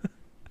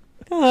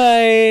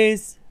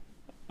 Guys.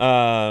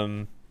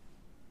 Yeah.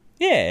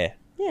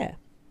 Yeah.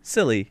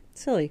 Silly.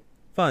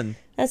 Fun.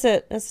 That's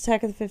it. That's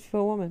Attack of the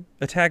 50-Foot Woman.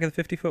 Attack of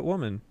the 50-Foot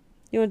Woman.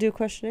 You want to do a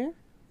questionnaire?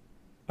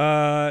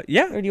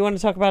 Yeah. Or do you want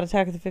to talk about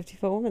Attack of the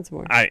 50-Foot Woman some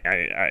more?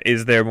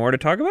 Is there more to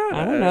talk about?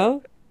 I don't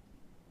know.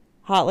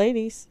 Hot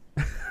ladies.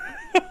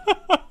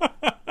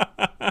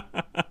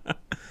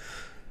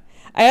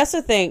 I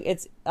also think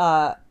it's,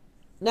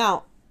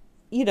 now,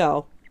 you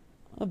know,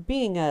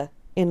 being a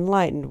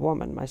enlightened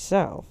woman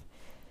myself,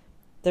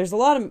 there's a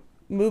lot of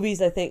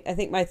movies I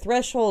think my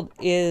threshold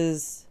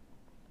is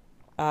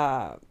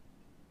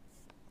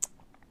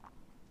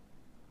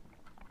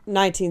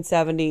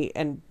 1970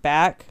 and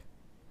back.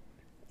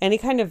 Any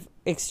kind of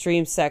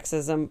extreme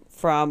sexism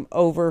from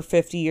over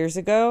 50 years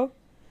ago,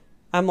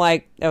 I'm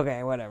like,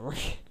 okay, whatever.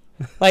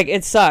 Like,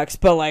 it sucks,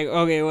 but like,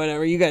 okay,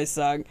 whatever, you guys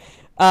suck.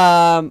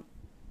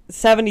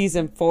 70s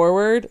and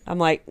forward, I'm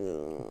like,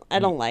 I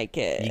don't like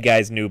it. You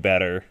guys knew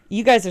better.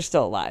 You guys are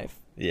still alive.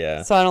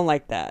 Yeah. So I don't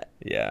like that.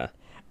 Yeah.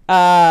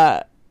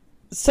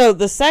 So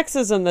the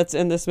sexism that's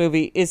in this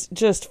movie is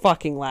just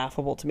fucking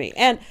laughable to me.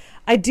 And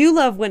I do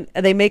love when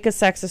they make a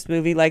sexist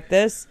movie like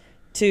this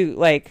to,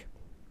 like,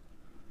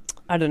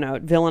 I don't know,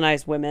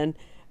 villainize women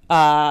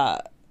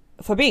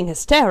for being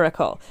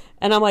hysterical.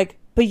 And I'm like,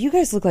 but you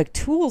guys look like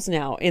tools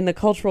now in the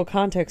cultural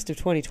context of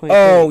 2023.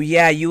 Oh,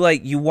 yeah.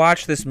 You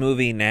watch this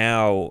movie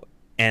now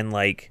and,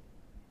 like,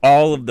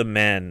 all of the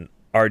men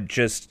are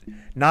just,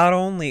 not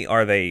only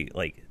are they,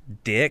 like,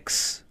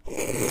 dicks,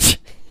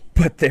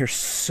 but they're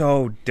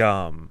so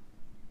dumb.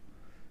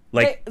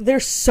 Like, they're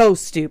so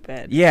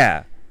stupid.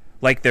 Yeah.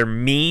 Like, they're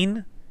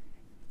mean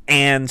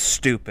and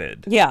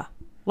stupid. Yeah.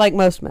 Like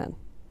most men.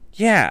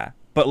 Yeah.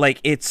 But,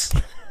 like, it's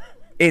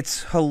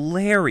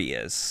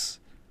hilarious.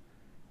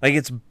 Like,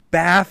 it's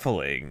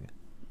baffling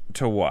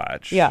to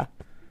watch. Yeah.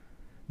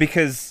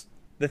 Because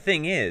the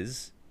thing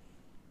is,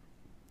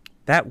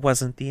 that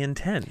wasn't the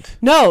intent.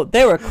 No,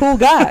 they were cool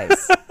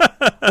guys.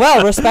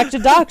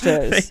 Well-respected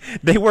doctors.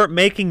 They weren't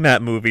making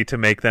that movie to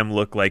make them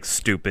look like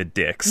stupid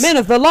dicks. Men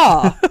of the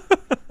law.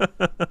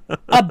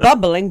 A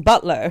bumbling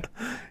butler.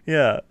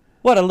 Yeah.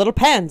 What a little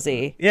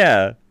pansy.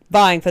 Yeah.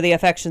 Vying for the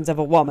affections of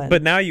a woman.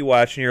 But now you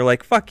watch and you're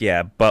like, fuck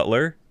yeah,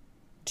 Butler.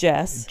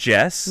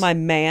 Jess. My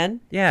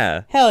man.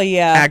 Yeah. Hell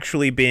yeah.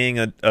 Actually being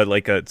a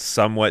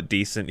somewhat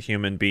decent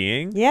human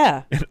being.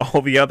 Yeah. And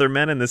all the other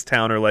men in this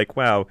town are like,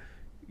 wow,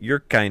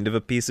 you're kind of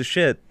a piece of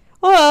shit.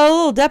 Well, a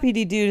little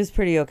deputy dude is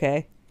pretty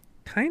okay.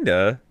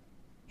 Kinda.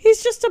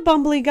 He's just a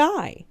bumbly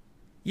guy.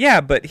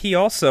 Yeah, but he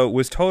also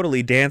was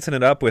totally dancing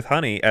it up with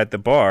Honey at the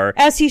bar.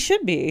 As he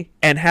should be.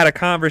 And had a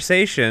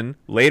conversation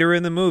later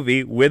in the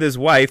movie with his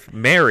wife,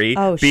 Mary,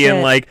 being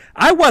shit. like,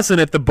 I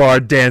wasn't at the bar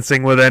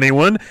dancing with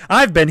anyone.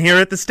 I've been here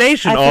at the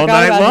station all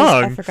night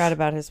long. I forgot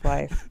about his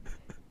wife.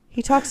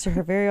 He talks to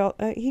her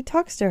he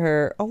talks to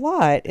her a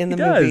lot in the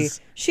movie.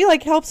 She,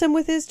 like, helps him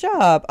with his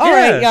job. All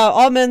right, yeah,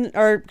 all men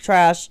are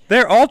trash.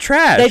 They're all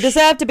trash. They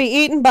deserve to be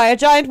eaten by a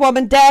giant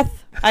woman.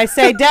 Death. I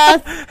say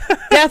death.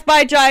 Death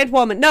by a giant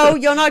woman. No,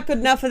 you're not good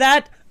enough for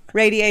that.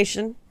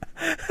 Radiation.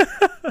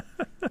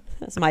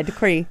 That's my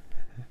decree.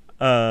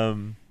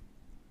 I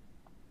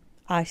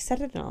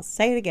said it and I'll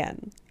say it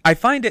again. I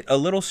find it a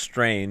little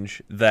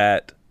strange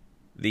that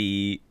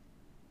and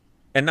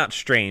not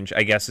strange,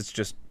 I guess it's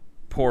just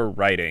poor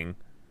writing,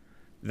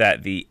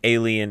 that the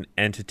alien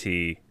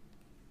entity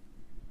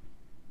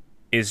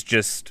is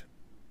just,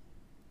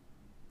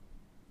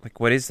 like,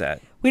 what is that?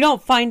 We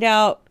don't find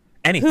out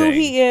anything who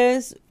he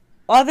is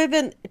other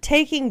than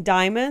taking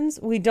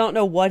diamonds. We don't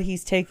know what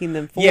he's taking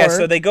them for. Yeah,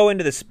 so they go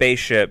into the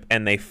spaceship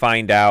and they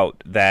find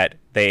out that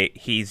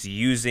he's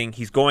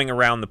going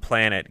around the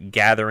planet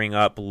gathering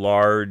up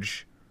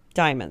large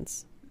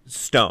diamonds,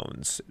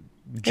 stones,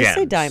 gems. They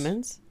say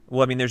diamonds.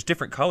 Well, I mean, there's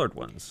different colored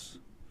ones.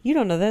 You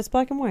don't know that it's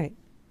black and white.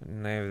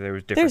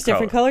 There's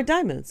different colored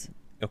diamons.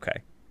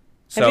 Okay.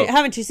 So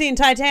haven't you seen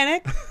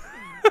Titanic?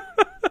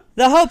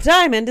 The Hope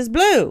Diamond is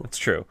blue. It's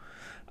true.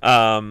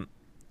 But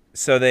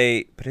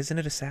isn't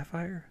it a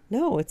sapphire?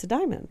 No, it's a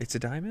diamond. It's a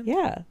diamond?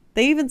 Yeah.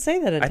 They even say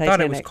that in Titanic. I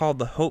thought it was called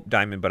the Hope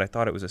Diamond, but I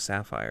thought it was a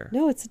sapphire.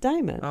 No, it's a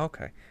diamond. Oh,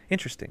 okay.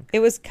 Interesting.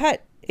 It was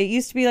cut. It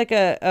used to be like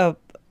Go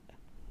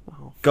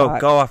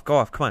off.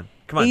 Come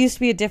on. It used to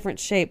be a different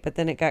shape, but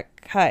then it got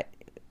cut,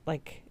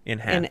 like, in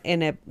half.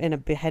 In a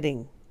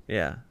beheading.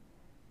 Yeah.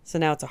 So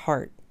now it's a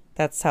heart.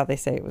 That's how they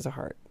say it was a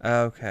heart.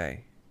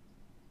 Okay.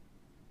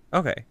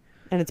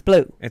 And it's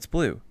blue. It's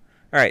blue.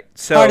 All right.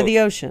 So part of the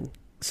ocean.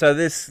 So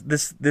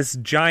this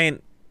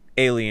giant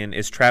alien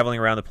is traveling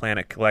around the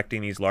planet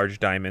collecting these large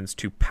diamonds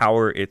to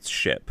power its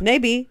ship.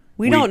 Maybe.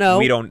 We don't know.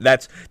 We don't.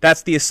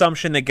 That's the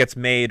assumption that gets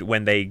made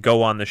when they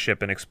go on the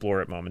ship and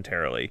explore it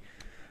momentarily.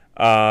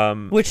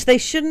 Which they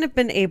shouldn't have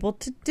been able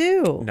to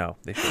do. No,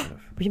 they shouldn't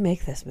have.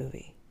 Remake this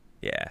movie.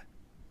 Yeah.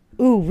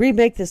 Ooh,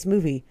 remake this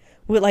movie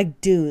with,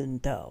 like, Dune,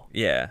 though.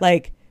 Yeah.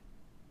 Like,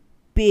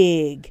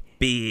 big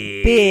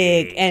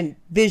and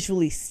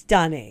visually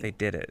stunning. They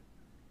did it.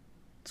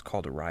 It's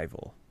called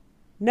Arrival.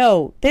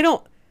 No, they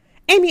don't.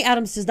 Amy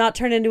Adams does not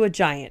turn into a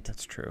giant.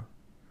 That's true.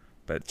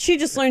 But she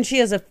just learned she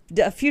has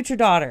a future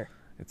daughter.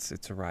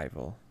 It's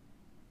Arrival.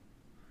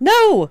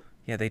 No.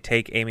 Yeah, they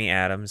take Amy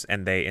Adams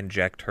and they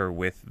inject her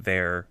with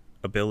their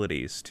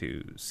abilities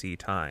to see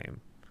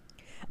time.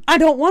 I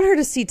don't want her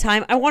to see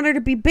time. I want her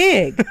to be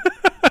big.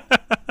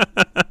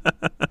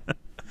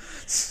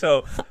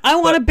 So I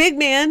want a big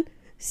man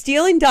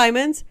stealing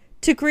diamonds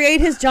to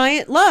create his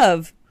giant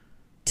love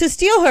to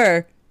steal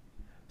her.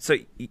 So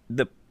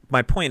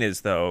my point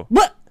is, though,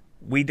 what?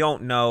 We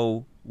don't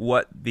know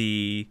what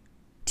the...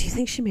 Do you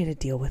think she made a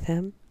deal with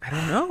him? I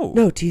don't know.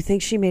 No, do you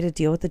think she made a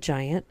deal with the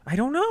giant? I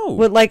don't know.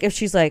 But, like, if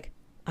she's like,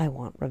 I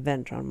want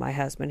revenge on my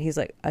husband, he's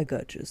like, I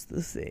got just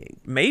the thing.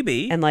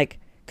 Maybe. And, like,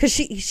 because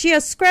she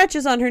has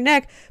scratches on her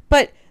neck,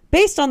 but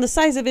based on the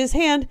size of his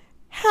hand,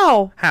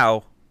 how?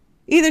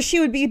 Either she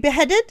would be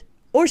beheaded,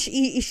 or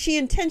she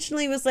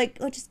intentionally was like,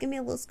 oh, just give me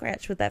a little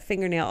scratch with that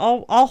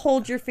fingernail. I'll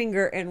hold your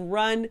finger and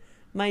run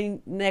my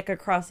neck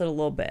across it a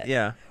little bit.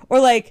 Yeah. Or,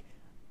 like,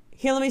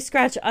 Here, let me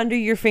scratch under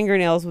your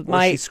fingernails with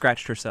my... She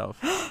scratched herself.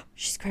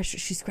 She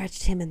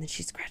scratched him, and then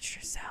she scratched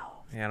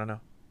herself. Yeah, I don't know.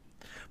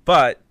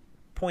 But,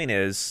 point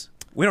is,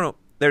 we don't know.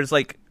 There's,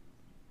 like...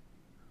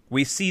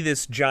 We see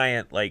this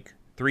giant, like,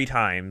 3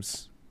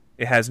 times.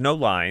 It has no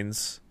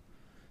lines.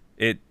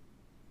 It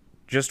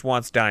just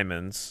wants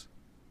diamonds.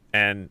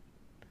 And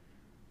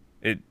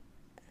it...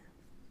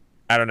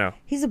 I don't know.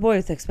 He's a boy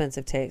with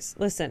expensive taste.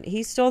 Listen,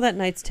 he stole that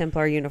Knights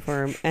Templar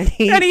uniform, and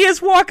he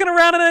is walking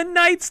around in a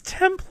Knights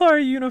Templar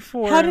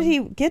uniform. How did he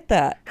get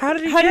that? How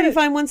did he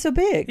find one so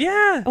big?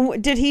 Yeah.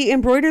 And did he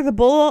embroider the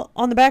bull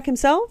on the back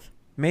himself?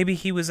 Maybe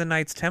he was a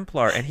Knights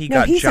Templar and he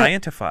got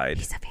giantified.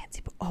 He's a fancy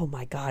boy. Oh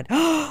my god.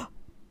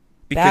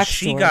 Because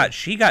she got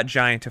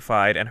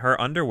giantified and her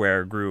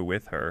underwear grew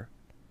with her.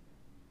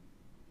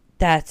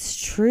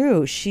 That's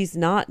true. She's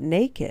not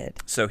naked.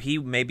 So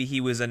maybe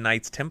he was a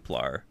Knights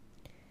Templar.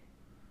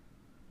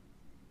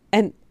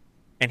 And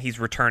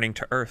he's returning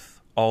to Earth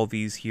all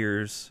these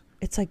years.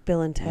 It's like Bill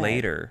and Ted.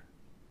 Later.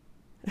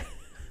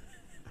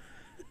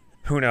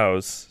 Who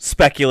knows?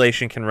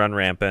 Speculation can run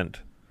rampant.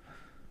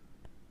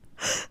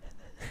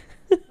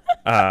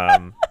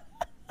 Attack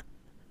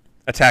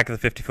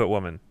of the 50-foot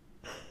woman.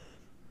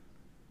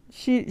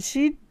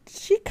 She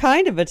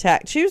kind of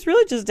attacked. She was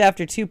really just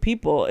after 2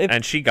 people.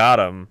 And she got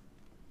him.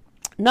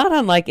 Not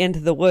unlike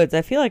Into the Woods.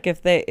 I feel like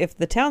if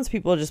the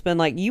townspeople had just been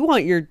like, you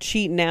want your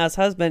cheating ass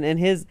husband and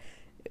his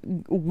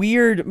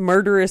weird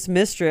murderous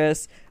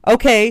mistress,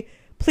 okay,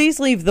 please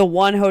leave the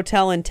one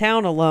hotel in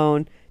town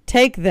alone,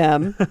 take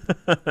them,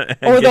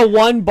 or the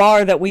one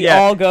bar that we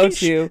all go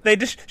to.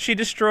 She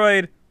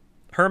destroyed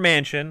her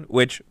mansion,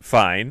 which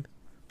fine,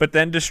 but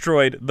then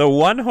destroyed the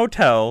one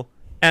hotel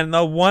and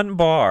the one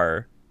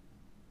bar,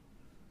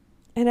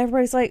 and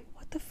everybody's like,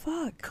 what the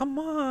fuck? Come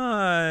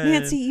on,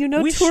 Nancy,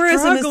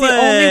 tourism is the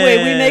only way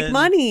we make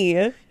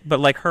money. But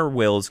like her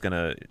money's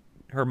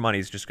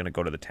just gonna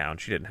go to the town.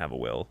 She didn't have a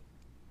will.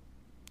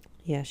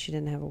 Yeah, she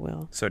didn't have a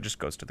will. So it just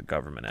goes to the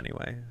government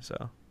anyway.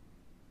 So,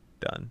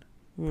 done.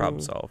 Problem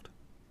solved.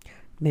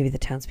 Maybe the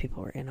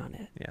townspeople were in on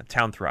it. Yeah,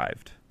 town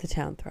thrived. The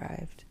town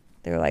thrived.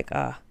 They were like,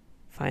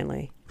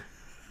 finally.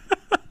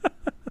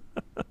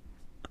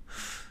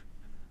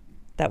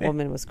 That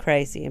woman was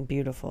crazy and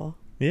beautiful.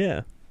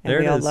 Yeah. And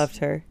we all loved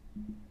her.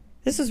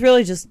 This was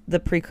really just the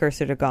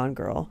precursor to Gone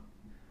Girl.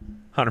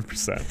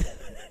 100%.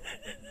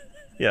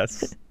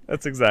 Yes,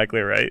 that's exactly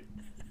right.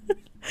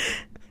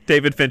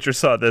 David Fincher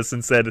saw this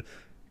and said,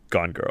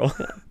 Gone Girl.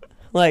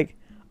 Like,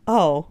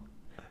 oh,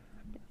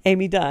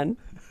 Amy Dunn.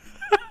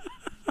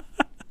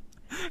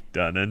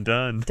 Done and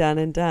done. Done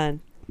and done.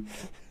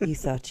 You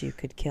thought you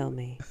could kill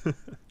me.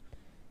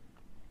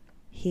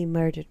 He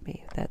murdered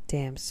me with that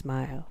damn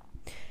smile.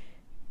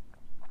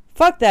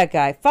 Fuck that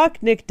guy.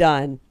 Fuck Nick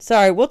Dunn.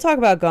 Sorry, we'll talk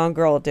about Gone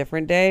Girl a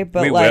different day,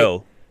 but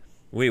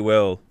We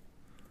will.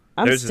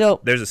 There's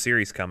a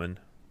series coming.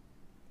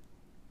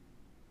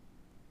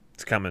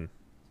 It's coming.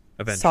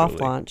 Eventually. Soft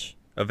launch.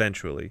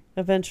 Eventually.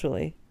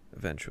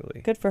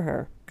 Good for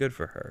her. Good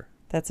for her.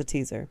 That's a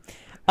teaser.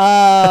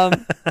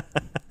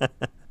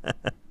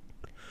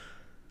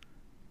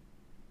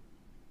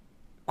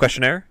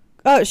 Questionnaire?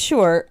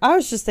 Sure. I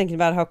was just thinking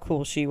about how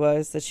cool she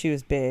was, that she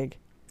was big.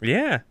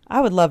 Yeah.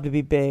 I would love to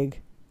be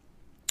big.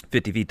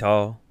 50 feet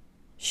tall.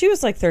 She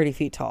was like 30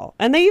 feet tall.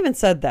 And they even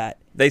said that.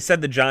 They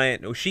said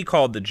she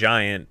called the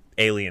giant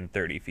alien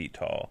 30 feet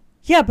tall.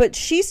 Yeah, but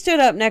she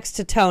stood up next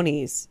to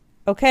Tony's,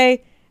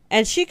 okay?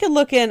 And she could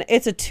look in.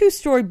 It's a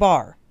 2-story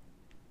bar.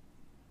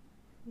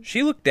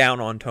 She looked down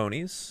on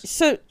Tony's.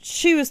 So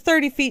she was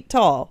 30 feet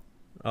tall.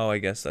 Oh, I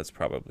guess that's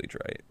probably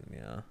right.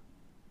 Yeah.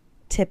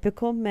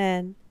 Typical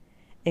men.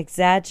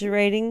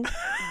 Exaggerating.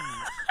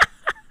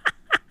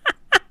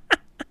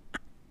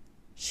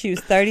 She was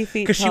 30 feet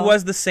tall. Because she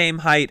was the same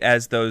height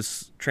as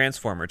those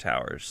Transformer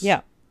towers.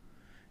 Yeah.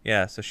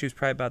 Yeah, so she was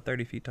probably about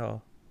 30 feet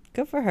tall.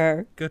 Good for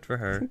her. Good for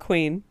her.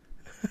 Queen.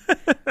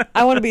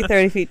 I want to be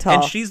 30 feet tall.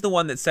 And she's the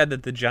one that said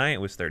that the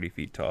giant was 30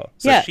 feet tall.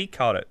 So she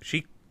caught it.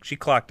 She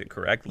clocked it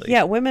correctly.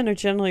 Yeah, women are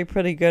generally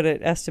pretty good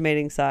at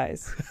estimating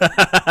size.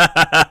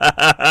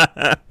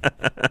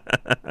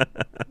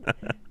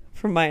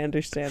 From my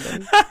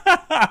understanding.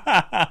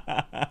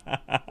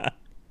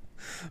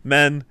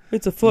 Men.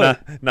 It's a foot.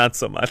 Not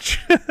so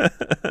much.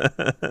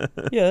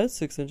 Yeah, that's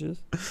 6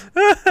 inches.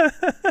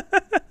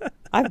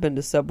 I've been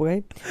to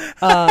Subway.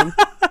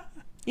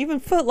 Even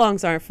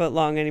footlongs aren't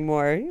footlong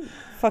anymore.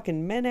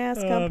 Fucking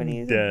men-ass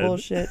companies and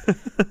bullshit.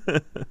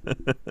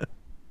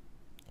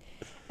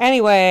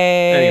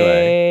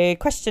 Anyway,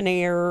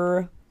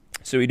 questionnaire.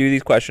 So we do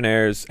these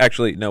questionnaires.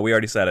 Actually, no, we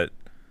already said it.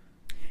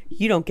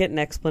 You don't get an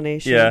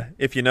explanation. Yeah,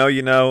 if you know,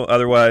 you know.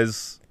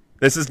 Otherwise,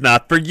 this is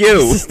not for you.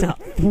 This is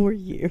not for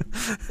you.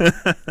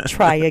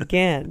 Try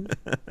again.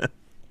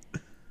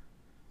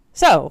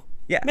 So,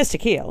 Mr.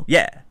 Keel.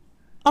 Yeah.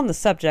 On the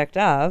subject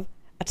of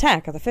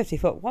Attack of the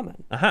 50-foot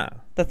woman. Uh-huh.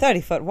 The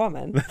 30-foot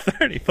woman. The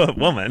 30-foot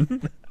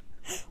woman.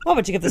 What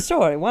would you give the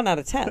story? 1 out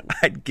of 10.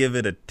 I'd give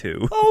it a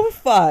 2. Oh,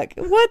 fuck.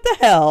 What the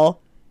hell?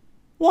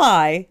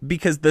 Why?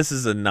 Because this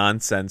is a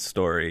nonsense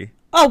story.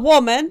 A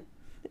woman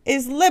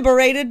is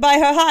liberated by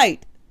her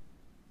height.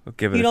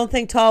 You don't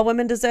think tall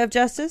women deserve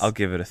justice? I'll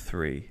give it a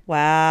 3.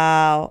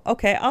 Wow.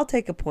 Okay, I'll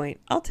take a point.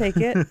 I'll take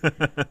it.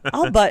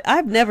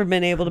 I've never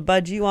been able to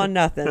budge you on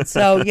nothing.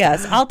 So,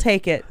 yes, I'll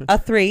take it. A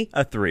 3.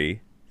 A 3.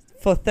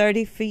 For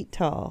 30 feet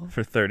tall.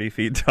 For 30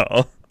 feet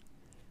tall.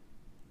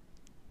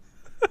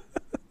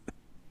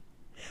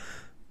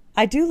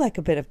 I do like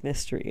a bit of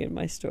mystery in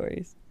my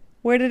stories.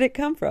 Where did it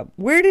come from?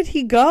 Where did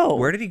he go?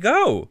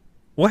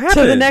 What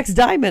happened? To the next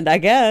diamond, I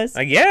guess.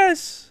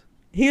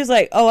 He was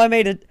like, oh, I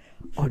made a...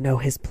 Oh, no,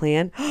 his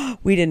plan?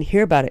 We didn't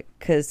hear about it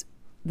because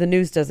the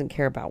news doesn't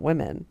care about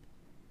women.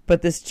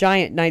 But this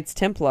giant Knights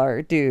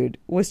Templar dude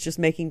was just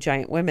making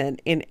giant women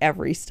in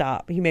every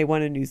stop. He made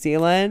one in New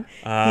Zealand.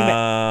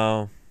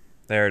 Oh,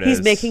 there it is.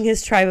 He's making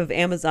his tribe of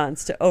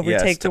Amazons to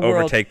overtake the world.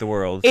 Overtake the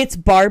world. It's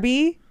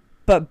Barbie,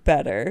 but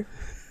better.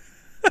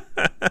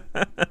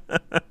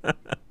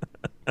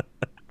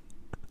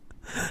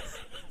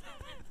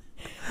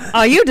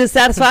 Are you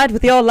dissatisfied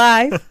with your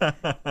life?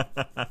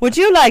 Would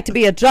you like to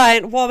be a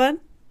giant woman?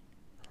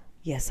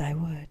 Yes, I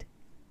would.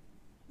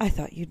 I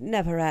thought you'd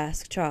never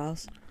ask,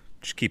 Charles.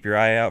 Just keep your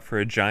eye out for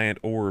a giant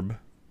orb.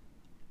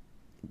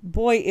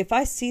 Boy, if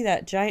I see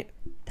that giant...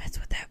 That's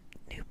what that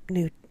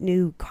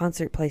new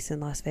concert place in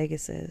Las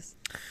Vegas is.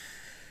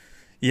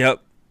 Yep.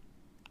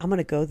 I'm going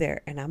to go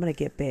there and I'm going to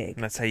get big.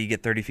 And that's how you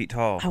get 30 feet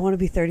tall. I want to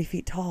be 30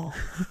 feet tall.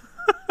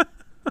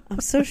 I'm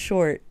so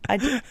short. I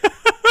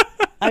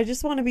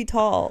just want to be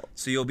tall.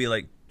 So you'll be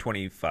like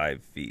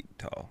 25 feet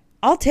tall.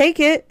 I'll take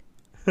it.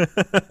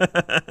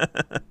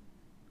 I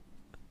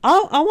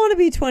want to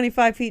be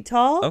 25 feet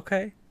tall.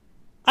 Okay.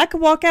 I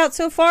could walk out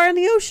so far in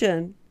the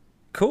ocean.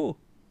 Cool.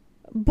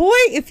 Boy,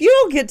 if you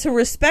don't get to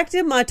respect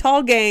in my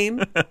tall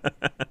game.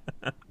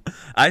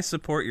 I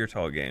support your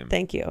tall game.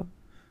 Thank you.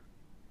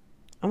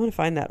 I'm going to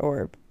find that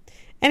orb.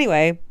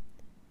 Anyway.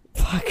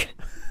 Fuck.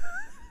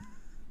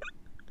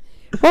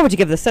 What would you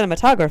give the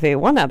cinematography?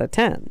 1 out of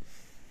 10.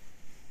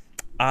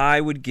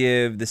 I would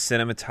give the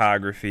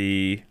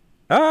cinematography...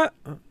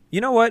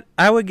 you know what?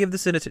 I would give the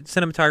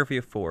cinematography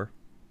a 4.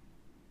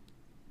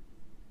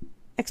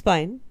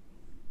 Explain.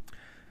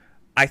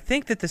 I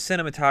think that the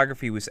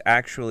cinematography was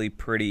actually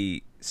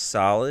pretty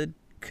solid,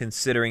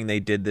 considering they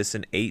did this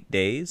in 8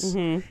 days.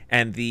 Mm-hmm.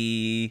 And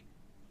the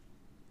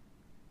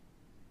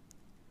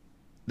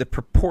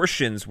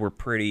proportions were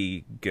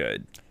pretty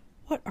good.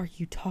 What are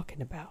you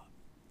talking about?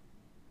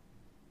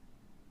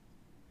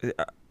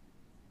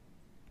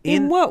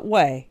 In what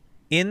way?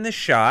 In the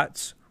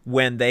shots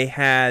when they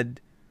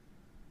had,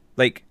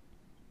 like,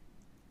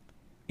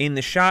 in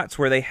the shots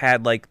where they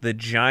had, like, the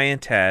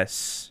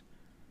giantess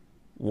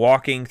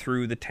walking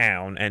through the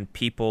town and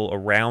people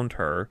around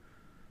her,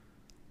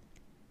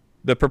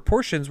 the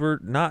proportions were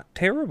not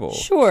terrible.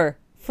 Sure,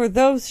 for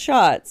those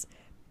shots.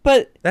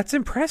 But that's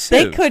impressive.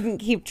 They couldn't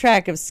keep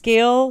track of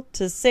scale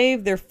to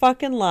save their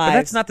fucking lives. But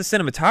that's not the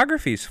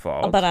cinematography's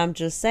fault. But I'm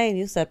just saying,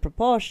 you said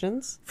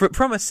proportions.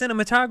 From a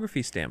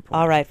cinematography standpoint.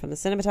 All right, from the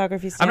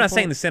cinematography standpoint. I'm not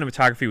saying the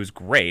cinematography was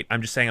great.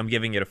 I'm just saying I'm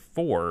giving it a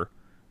 4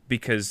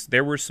 because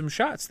there were some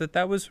shots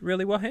that was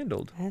really well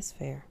handled. That's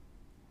fair.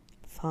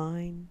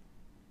 Fine.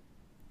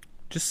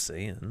 Just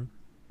saying.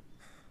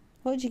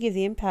 What would you give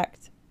the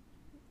impact?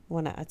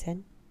 1 out of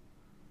 10?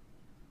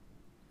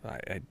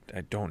 I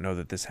don't know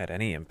that this had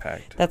any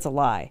impact. That's a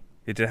lie.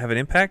 It did have an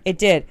impact? It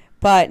did,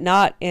 but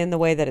not in the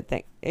way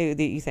that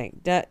you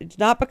think.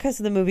 Not because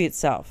of the movie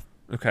itself.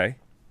 Okay.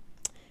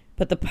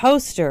 But the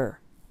poster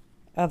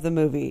of the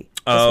movie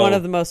is one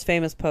of the most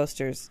famous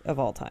posters of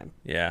all time.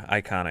 Yeah,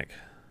 iconic.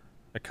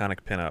 Iconic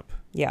pinup.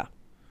 Yeah.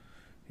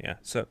 Yeah,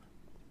 so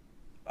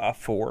a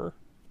 4?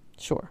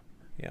 Sure.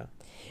 Yeah.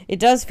 It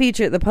does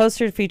feature, the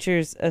poster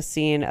features a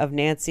scene of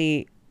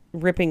Nancy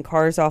ripping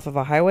cars off of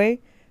a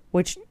highway,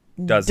 which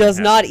does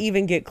not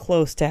even get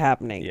close to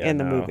happening in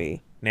the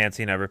movie.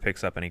 Nancy never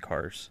picks up any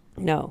cars.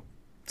 No.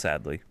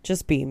 Sadly.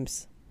 Just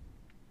beams.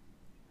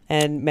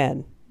 And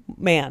men.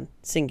 Man.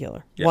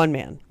 Singular. Yeah. One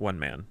man. One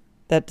man.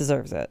 That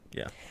deserves it.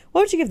 Yeah.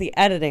 What would you give the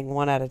editing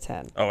 1 out of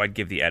 10? Oh, I'd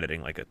give the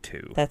editing like a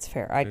 2. That's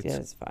fair.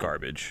 It's fine.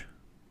 Garbage.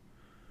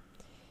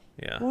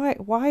 Yeah.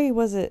 Why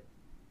was it?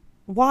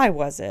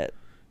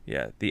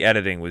 Yeah, the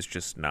editing was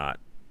just not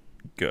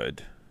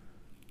good.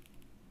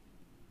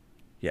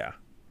 Yeah.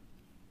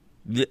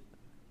 Blech.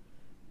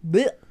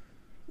 Blech.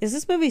 Is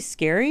this movie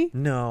scary?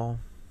 No.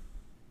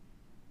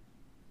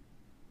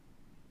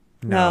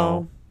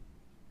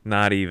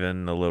 Not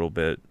even a little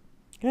bit.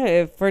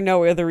 For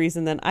no other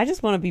reason than I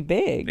just want to be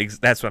big.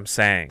 That's what I'm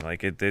saying.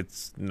 Like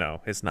it's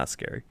not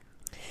scary.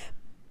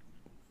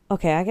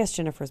 Okay, I guess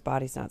Jennifer's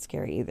Body's not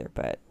scary either,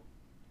 but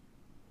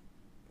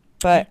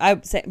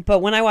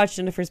when I watch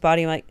Jennifer's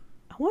Body, I'm like,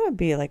 I want to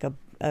be like a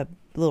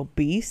little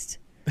beast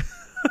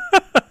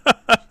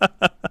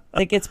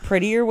that gets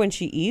prettier when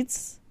she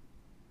eats.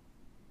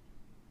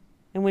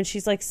 And when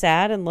she's like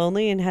sad and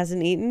lonely and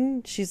hasn't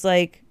eaten, she's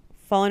like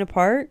falling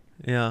apart.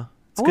 Yeah.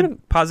 It's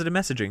good positive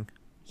messaging.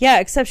 Yeah,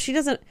 except she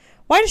doesn't.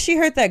 Why does she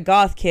hurt that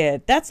goth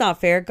kid? That's not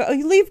fair.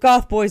 You leave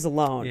goth boys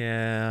alone.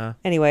 Yeah.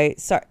 Anyway,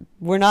 sorry.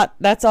 We're not.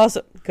 That's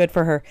also good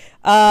for her.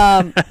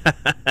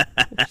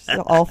 She's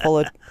all full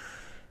of.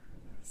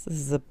 This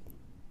is a.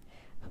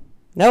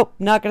 Nope.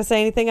 Not going to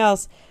say anything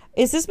else.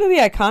 Is this movie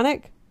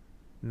iconic?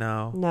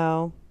 No.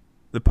 No.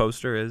 The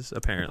poster is,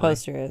 apparently. The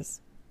poster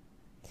is.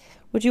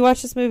 Would you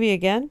watch this movie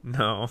again?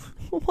 No.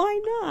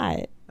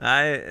 Why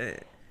not?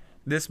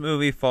 This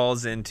movie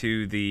falls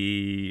into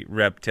the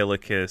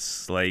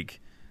Reptilicus, like...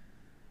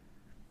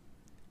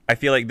 I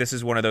feel like this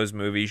is one of those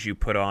movies you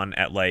put on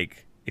at,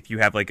 like... If you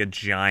have, like, a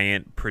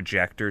giant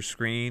projector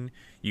screen,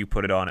 you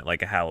put it on at,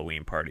 like, a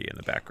Halloween party in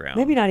the background.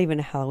 Maybe not even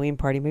a Halloween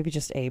party. Maybe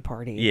just a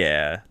party.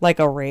 Yeah. Like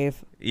a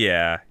rave.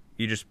 Yeah.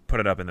 You just put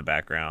it up in the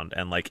background,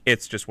 and, like,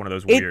 it's just one of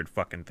those weird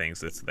fucking things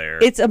that's there.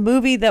 It's a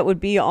movie that would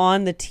be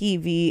on the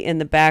TV in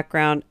the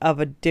background of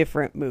a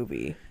different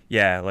movie.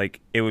 Yeah,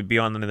 like, it would be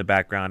on in the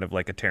background of,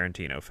 like, a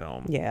Tarantino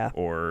film. Yeah.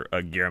 Or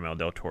a Guillermo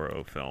del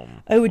Toro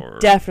film. It would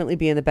definitely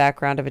be in the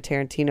background of a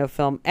Tarantino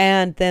film,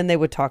 and then they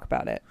would talk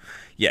about it.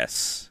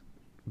 Yes.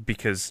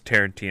 Because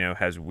Tarantino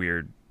has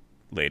weird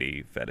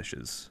lady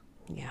fetishes.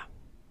 Yeah.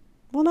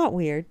 Well, not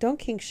weird. Don't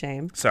kink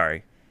shame.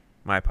 Sorry.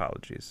 My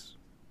apologies.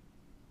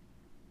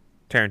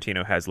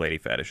 Tarantino has lady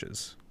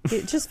fetishes.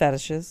 Just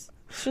fetishes.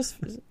 It's just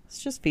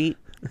feet.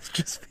 It's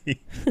just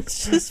feet.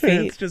 It's just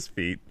feet. It's just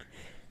feet.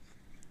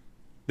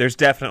 There's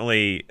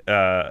definitely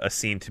a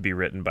scene to be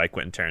written by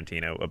Quentin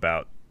Tarantino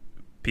about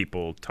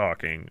people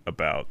talking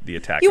about the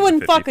attack. You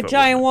wouldn't fuck a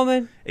giant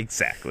woman.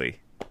 Exactly.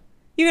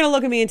 You're going to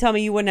look at me and tell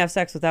me you wouldn't have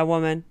sex with that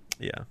woman?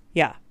 Yeah.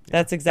 Yeah,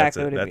 that's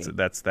exactly what it means.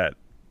 That's that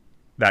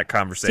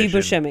conversation.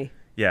 Steve Buscemi.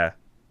 Yeah.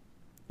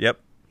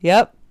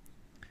 Yep.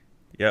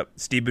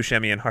 Steve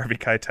Buscemi and Harvey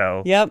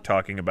Keitel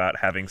talking about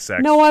having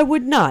sex. No, I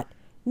would not.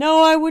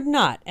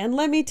 And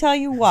let me tell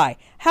you why.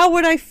 How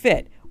would I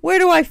fit? Where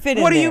do I fit in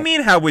there? What do you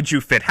mean, how would you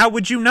fit? How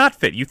would you not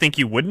fit? You think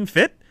you wouldn't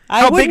fit?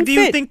 How big do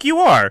you think you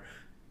are?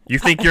 You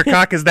think your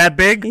cock is that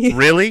big?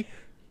 Really?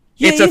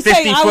 Yeah, it's a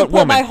 50-foot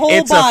woman.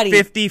 It's a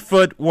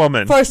 50-foot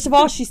woman. First of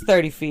all, she's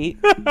 30 feet.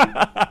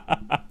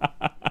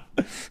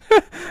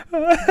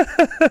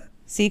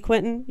 See,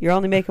 Quentin, you're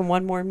only making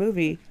one more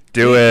movie.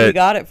 Do it. We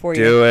got it for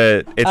you. Do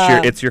it.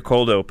 It's your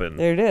cold open.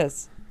 There it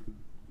is.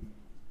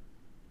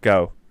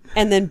 Go.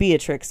 And then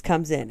Beatrix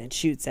comes in and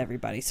shoots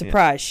everybody.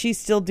 Surprise! Yeah. She's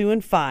still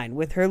doing fine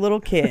with her little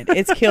kid.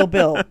 It's Kill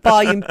Bill,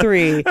 Volume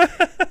 3.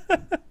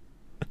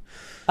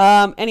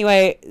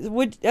 Anyway,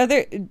 are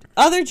there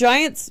other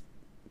giants?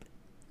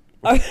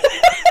 Are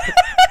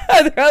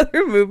there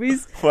other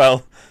movies?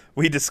 Well,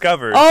 we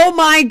discovered. Oh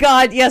my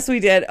God! Yes, we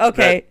did.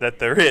 Okay, that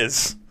there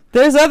is.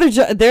 There's other.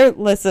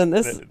 Listen,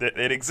 this.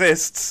 It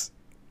exists.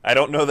 I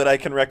don't know that I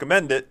can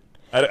recommend it.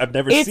 I've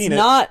never seen it. It's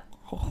not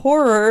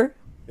horror.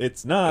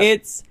 It's not.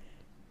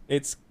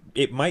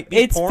 It might be.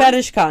 It's porn.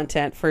 Fetish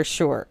content for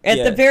sure.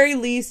 At the very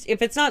least,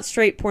 if it's not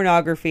straight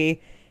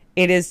pornography,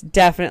 it is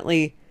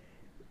definitely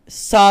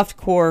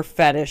softcore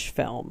fetish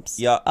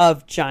films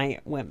of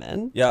giant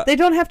women. Yeah. They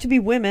don't have to be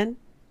women.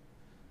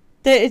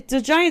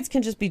 The giants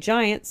can just be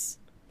giants.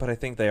 But I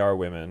think they are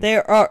women. They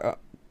are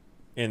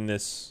in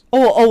this.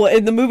 Oh,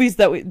 in the movies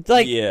that we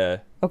like. Yeah.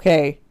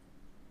 Okay.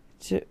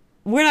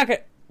 We're not gonna.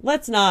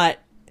 Let's not.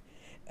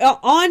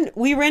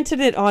 We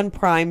rented it on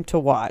Prime to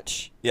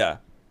watch. Yeah.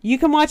 You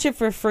can watch it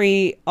for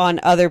free on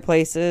other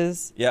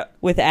places. Yeah.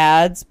 With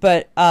ads,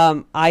 but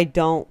I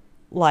don't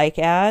like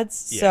ads,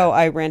 so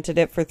I rented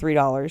it for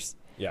 $3.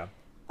 Yeah.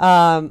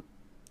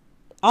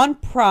 On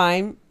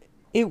Prime,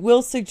 it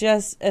will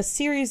suggest a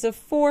series of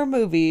 4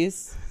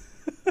 movies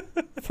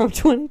from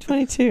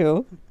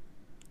 2022.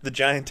 The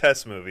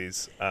Giantess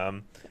movies.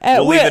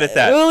 We'll leave it at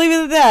that. We'll leave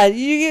it at that.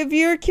 If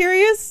you're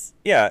curious,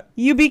 yeah,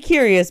 you be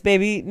curious,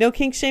 baby. No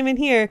kink shaming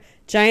here.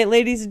 Giant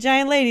ladies and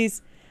giant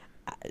ladies.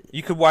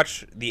 You could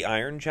watch The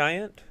Iron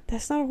Giant.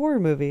 That's not a horror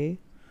movie.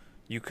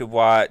 You could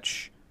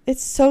watch.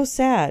 It's so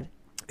sad.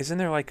 Isn't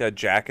there like a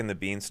Jack and the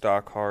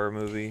Beanstalk horror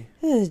movie?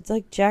 It's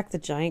like Jack the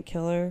Giant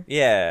Killer.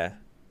 Yeah.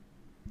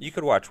 You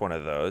could watch one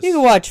of those. You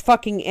could watch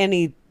fucking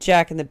any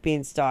Jack and the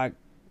Beanstalk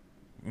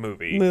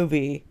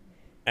movie.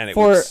 And it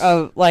for there's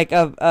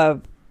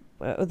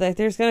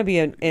going to be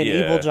an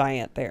evil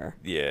giant there.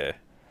 Yeah.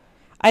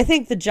 I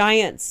think the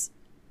Giants,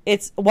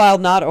 it's while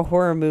not a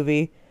horror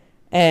movie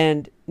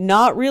and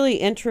not really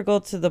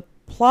integral to the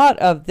plot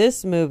of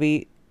this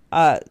movie,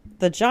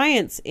 the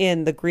Giants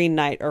in The Green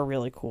Knight are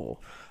really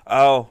cool.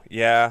 Oh,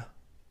 yeah.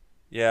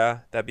 Yeah,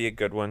 that'd be a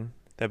good one.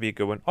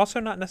 Also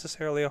not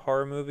necessarily a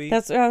horror movie.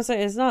 That's what I was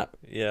saying. It's not.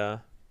 Yeah.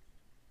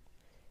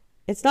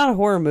 It's not a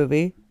horror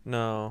movie.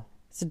 No.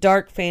 It's a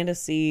dark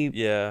fantasy.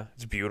 Yeah,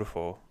 it's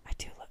beautiful.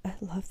 I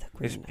love The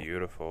Green Knight. It's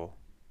beautiful.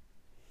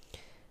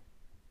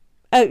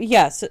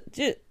 Yes.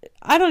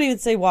 I don't even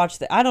say watch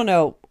that. I don't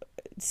know.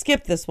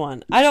 Skip this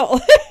one. I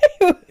don't.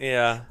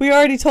 Yeah. We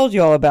already told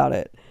you all about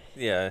it.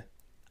 Yeah.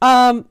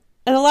 And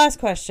the last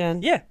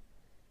question. Yeah.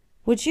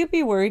 Would you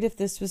be worried if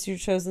this was your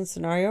chosen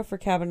scenario for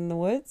Cabin in the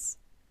Woods?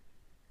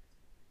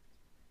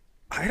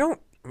 I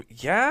don't.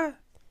 Yeah.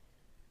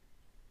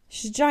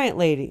 She's a giant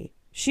lady.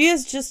 She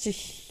is just a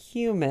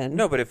human.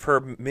 No, but if her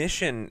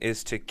mission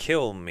is to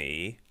kill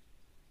me...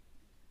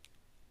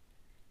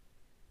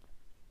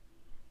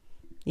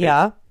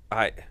 Yeah.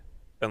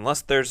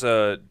 Unless there's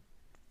a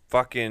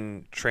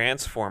fucking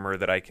transformer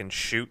that I can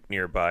shoot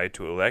nearby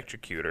to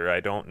electrocute her, I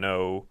don't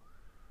know.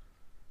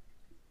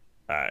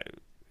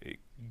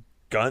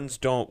 Guns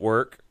don't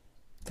work.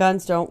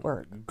 Guns don't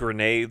work.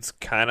 Grenades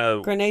kind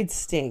of... Grenades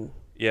sting.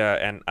 Yeah,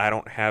 and I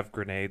don't have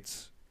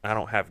grenades. I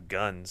don't have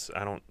guns.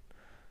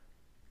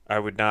 I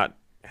would not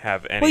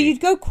have any... Well, you'd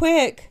go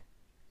quick.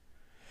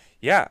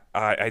 Yeah,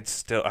 I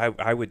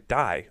would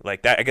die.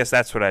 Like that. I guess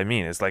that's what I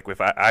mean. Is like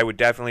if I would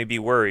definitely be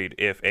worried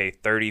if a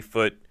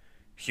 30-foot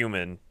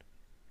human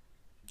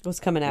was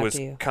coming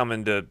after you.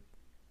 Coming to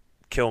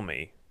kill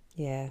me.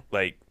 Yeah.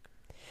 Like,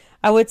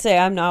 I would say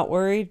I'm not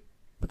worried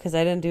because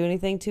I didn't do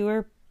anything to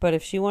her. But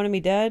if she wanted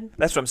me dead,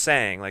 that's what I'm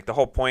saying. Like the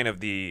whole point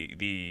of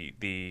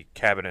the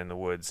cabin in the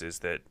woods is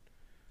that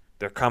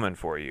they're coming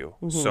for you.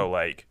 Mm-hmm. So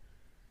like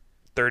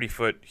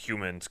 30-foot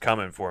humans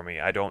coming for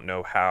me. I don't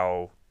know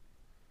how.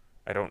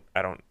 I don't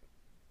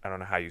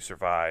know how you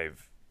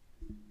survive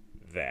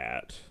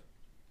that.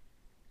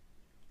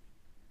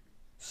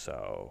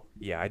 So,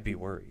 yeah, I'd be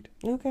worried.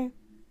 Okay.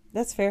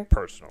 That's fair.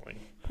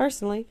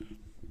 Personally.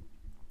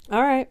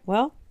 All right.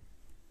 Well,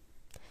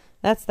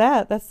 that's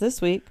that. That's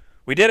this week.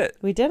 We did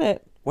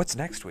it. What's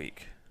next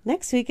week?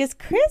 Next week is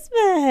Christmas.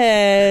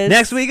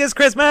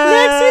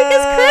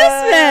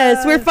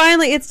 We're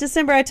finally, it's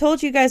December. I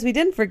told you guys we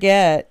didn't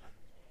forget.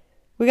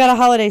 We got a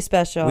holiday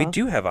special. We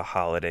do have a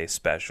holiday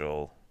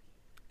special.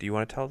 Do you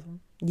want to tell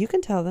them? You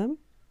can tell them.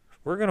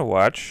 We're going to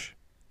watch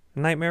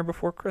Nightmare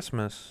Before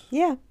Christmas.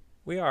 Yeah.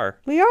 We are.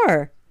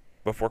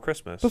 Before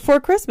Christmas.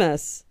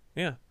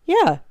 Yeah.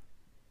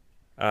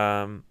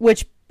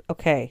 Which,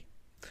 okay.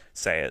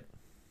 Say it.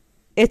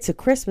 It's a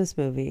Christmas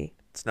movie.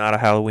 It's not a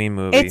Halloween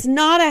movie. It's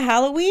not a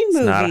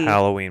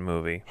Halloween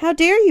movie. How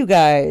dare you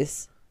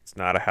guys? It's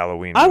not a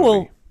Halloween movie. I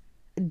will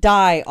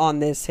die on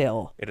this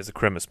hill. It is a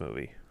Christmas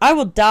movie. I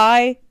will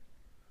die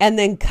and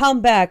then come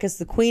back as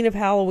the Queen of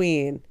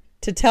Halloween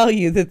to tell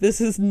you that this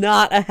is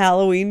not a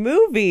Halloween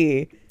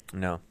movie.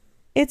 No.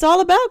 It's all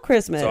about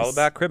Christmas. It's all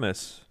about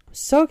Christmas.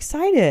 So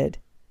excited.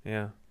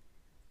 Yeah.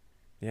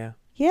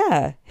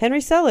 Henry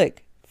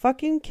Selick.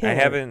 Fucking killer. I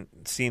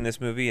haven't seen this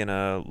movie in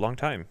a long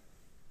time.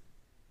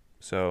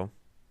 So.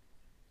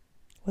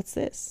 What's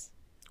this?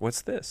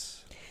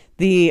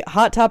 The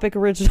Hot Topic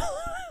original.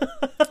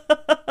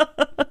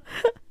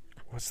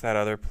 What's that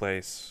other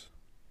place?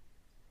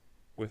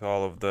 With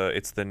all of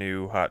it's the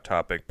new Hot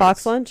Topic.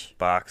 Box Lunch?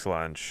 Box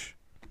Lunch.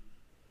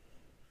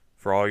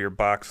 For all your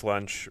Box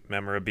Lunch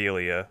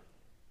memorabilia.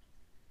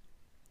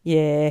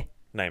 Yeah.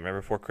 Nightmare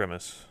Before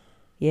Christmas.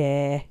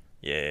 Yeah.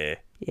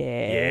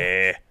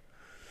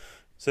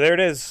 So there it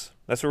is.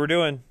 That's what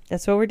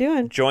we're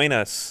doing. Join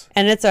us.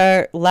 And it's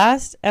our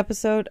last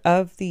episode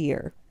of the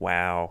year.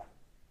 Wow.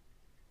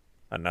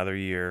 Another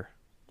year.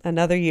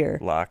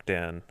 Locked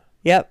in.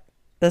 Yep.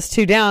 That's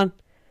 2 down.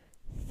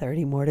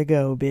 30 more to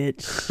go,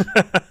 bitch.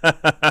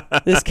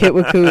 This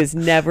Kitwaku is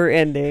never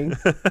ending.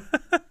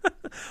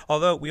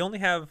 Although we only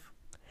have...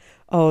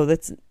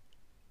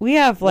 We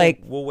have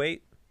like... We'll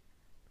wait.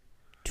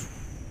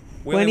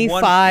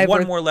 25.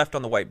 One more left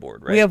on the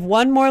whiteboard, right? We have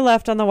one more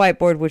left on the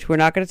whiteboard, which we're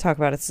not going to talk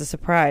about. It's a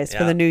surprise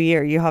for the new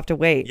year. You have to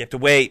wait.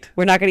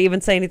 We're not going to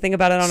even say anything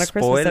about it on a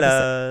Christmas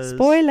episode.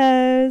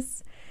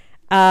 Spoilers.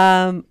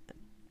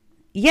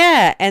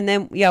 Yeah, and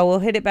then we'll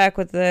hit it back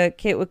with the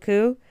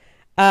Kitwaku.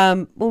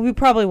 We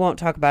probably won't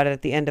talk about it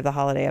at the end of the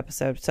holiday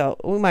episode, so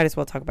we might as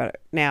well talk about it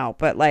now.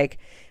 But like,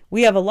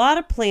 we have a lot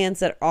of plans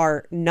that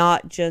are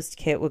not just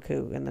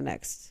Kitwaku in the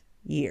next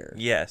year.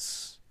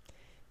 Yes.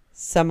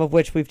 Some of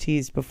which we've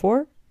teased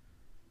before.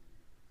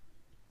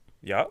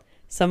 Yeah.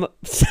 Some.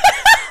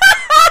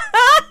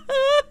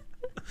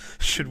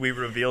 Should we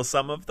reveal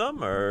some of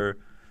them, or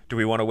do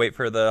we want to wait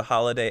for the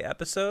holiday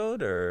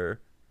episode, or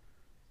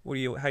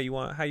how you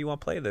want to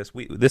play this?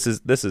 This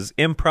is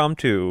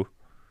impromptu.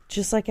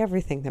 Just like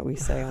everything that we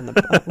say on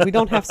the we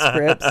don't have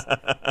scripts.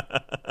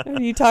 What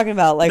are you talking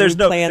about? Like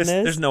plan this?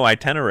 There's no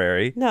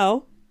itinerary.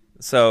 No.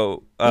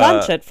 So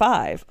lunch at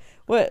 5.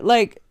 What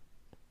like?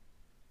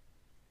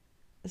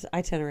 It's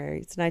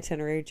itinerary. It's an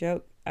itinerary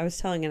joke. I was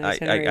telling an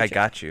itinerary joke. I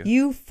got you.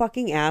 You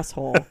fucking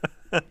asshole.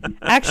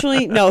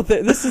 Actually, no.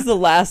 This is the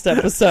last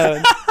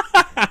episode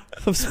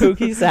of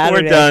Spooky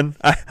Saturday. We're done.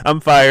 I'm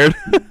fired.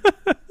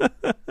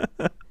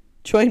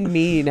 Join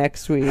me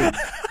next week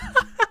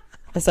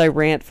as I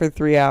rant for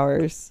 3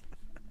 hours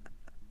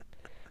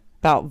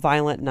about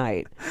Violent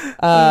Night.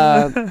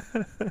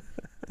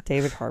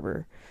 David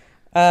Harbour.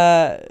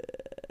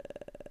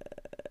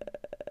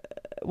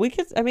 We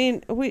could. I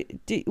mean, what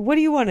do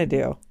you want to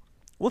do?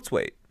 Let's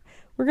wait.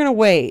 We're gonna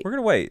wait.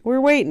 We're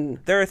waiting.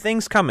 There are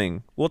things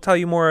coming. We'll tell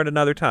you more at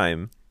another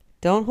time.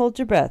 Don't hold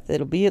your breath.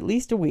 It'll be at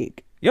least a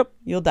week. Yep.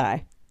 You'll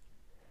die.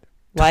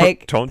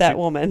 Like that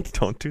woman.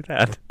 Don't do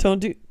that. Don't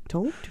do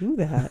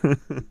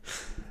that.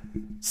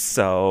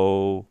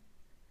 So,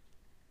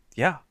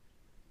 yeah.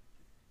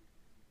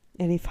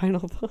 Any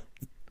final thoughts?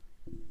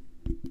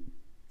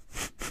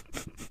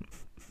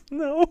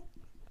 No.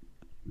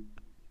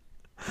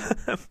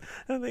 I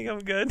think I'm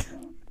good.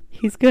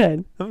 He's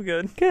good. I'm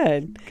good.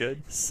 Good.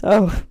 Good.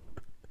 So,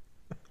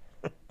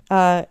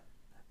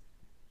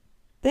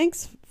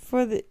 thanks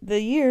for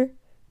the year.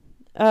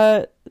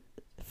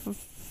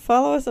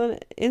 Follow us on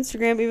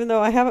Instagram, even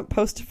though I haven't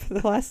posted for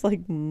the last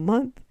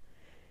month.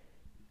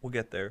 We'll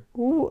get there.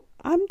 Ooh,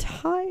 I'm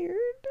tired.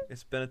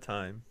 It's been a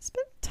time.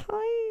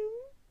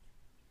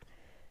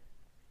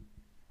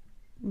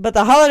 But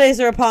the holidays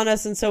are upon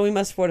us, and so we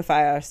must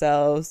fortify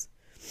ourselves.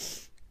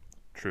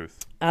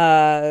 Truth.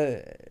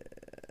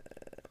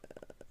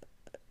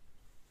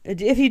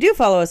 If you do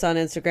follow us on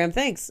Instagram,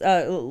 thanks.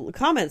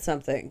 Comment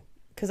something,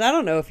 because I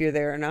don't know if you're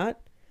there or not.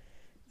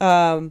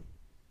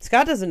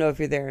 Scott doesn't know if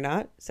you're there or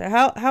not. So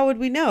how would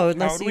we know?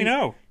 Unless how would we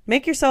know?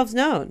 Make yourselves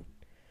known.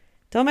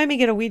 Don't make me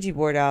get a Ouija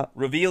board out.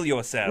 Reveal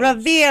yourselves.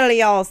 Reveal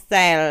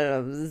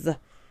yourselves.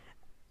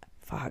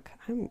 Fuck,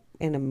 I'm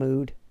in a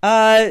mood.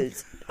 And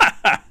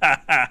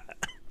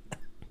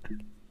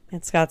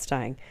Scott's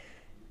dying.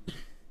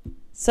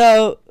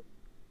 So,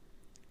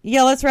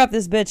 yeah, let's wrap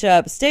this bitch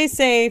up. Stay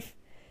safe.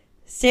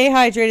 Stay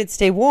hydrated.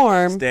 Stay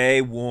warm.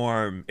 Stay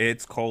warm.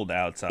 It's cold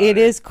outside. It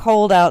is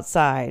cold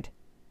outside.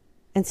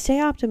 And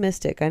stay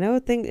optimistic. I know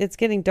it's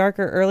getting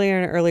darker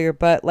earlier and earlier,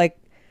 but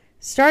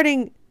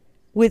starting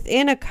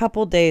within a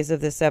couple days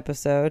of this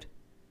episode,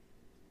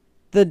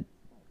 the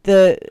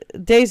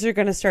days are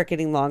going to start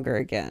getting longer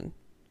again,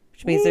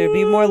 which means there will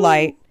be more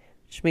light,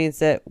 which means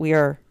that we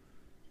are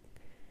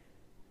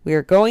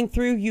going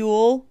through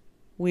Yule.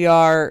 We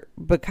are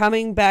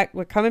coming back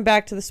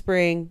to the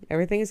spring.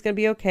 Everything is going to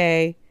be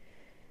okay.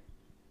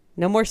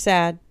 No more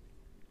sad.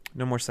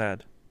 No more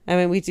sad. I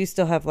mean, we do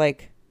still have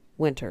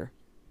winter,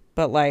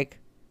 but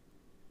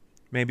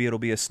maybe it'll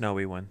be a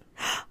snowy one.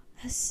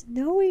 A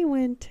snowy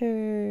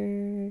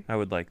winter. I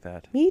would like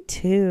that. Me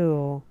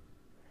too.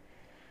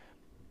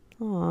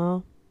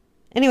 Aw.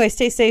 Anyway,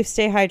 stay safe,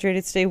 stay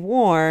hydrated, stay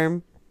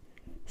warm,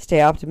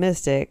 stay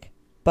optimistic.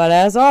 But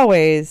as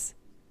always,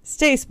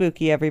 stay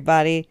spooky,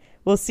 everybody.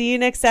 We'll see you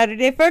next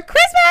Saturday for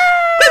Christmas!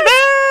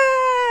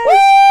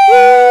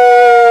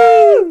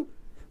 Woo!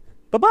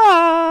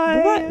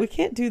 Bye-bye! Bye-bye. We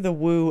can't do the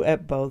woo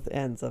at both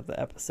ends of the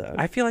episode.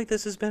 I feel like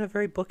this has been a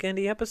very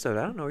bookendy episode.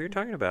 I don't know what you're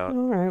talking about.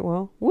 All right,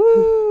 well,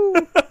 woo!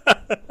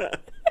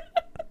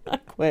 I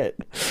quit.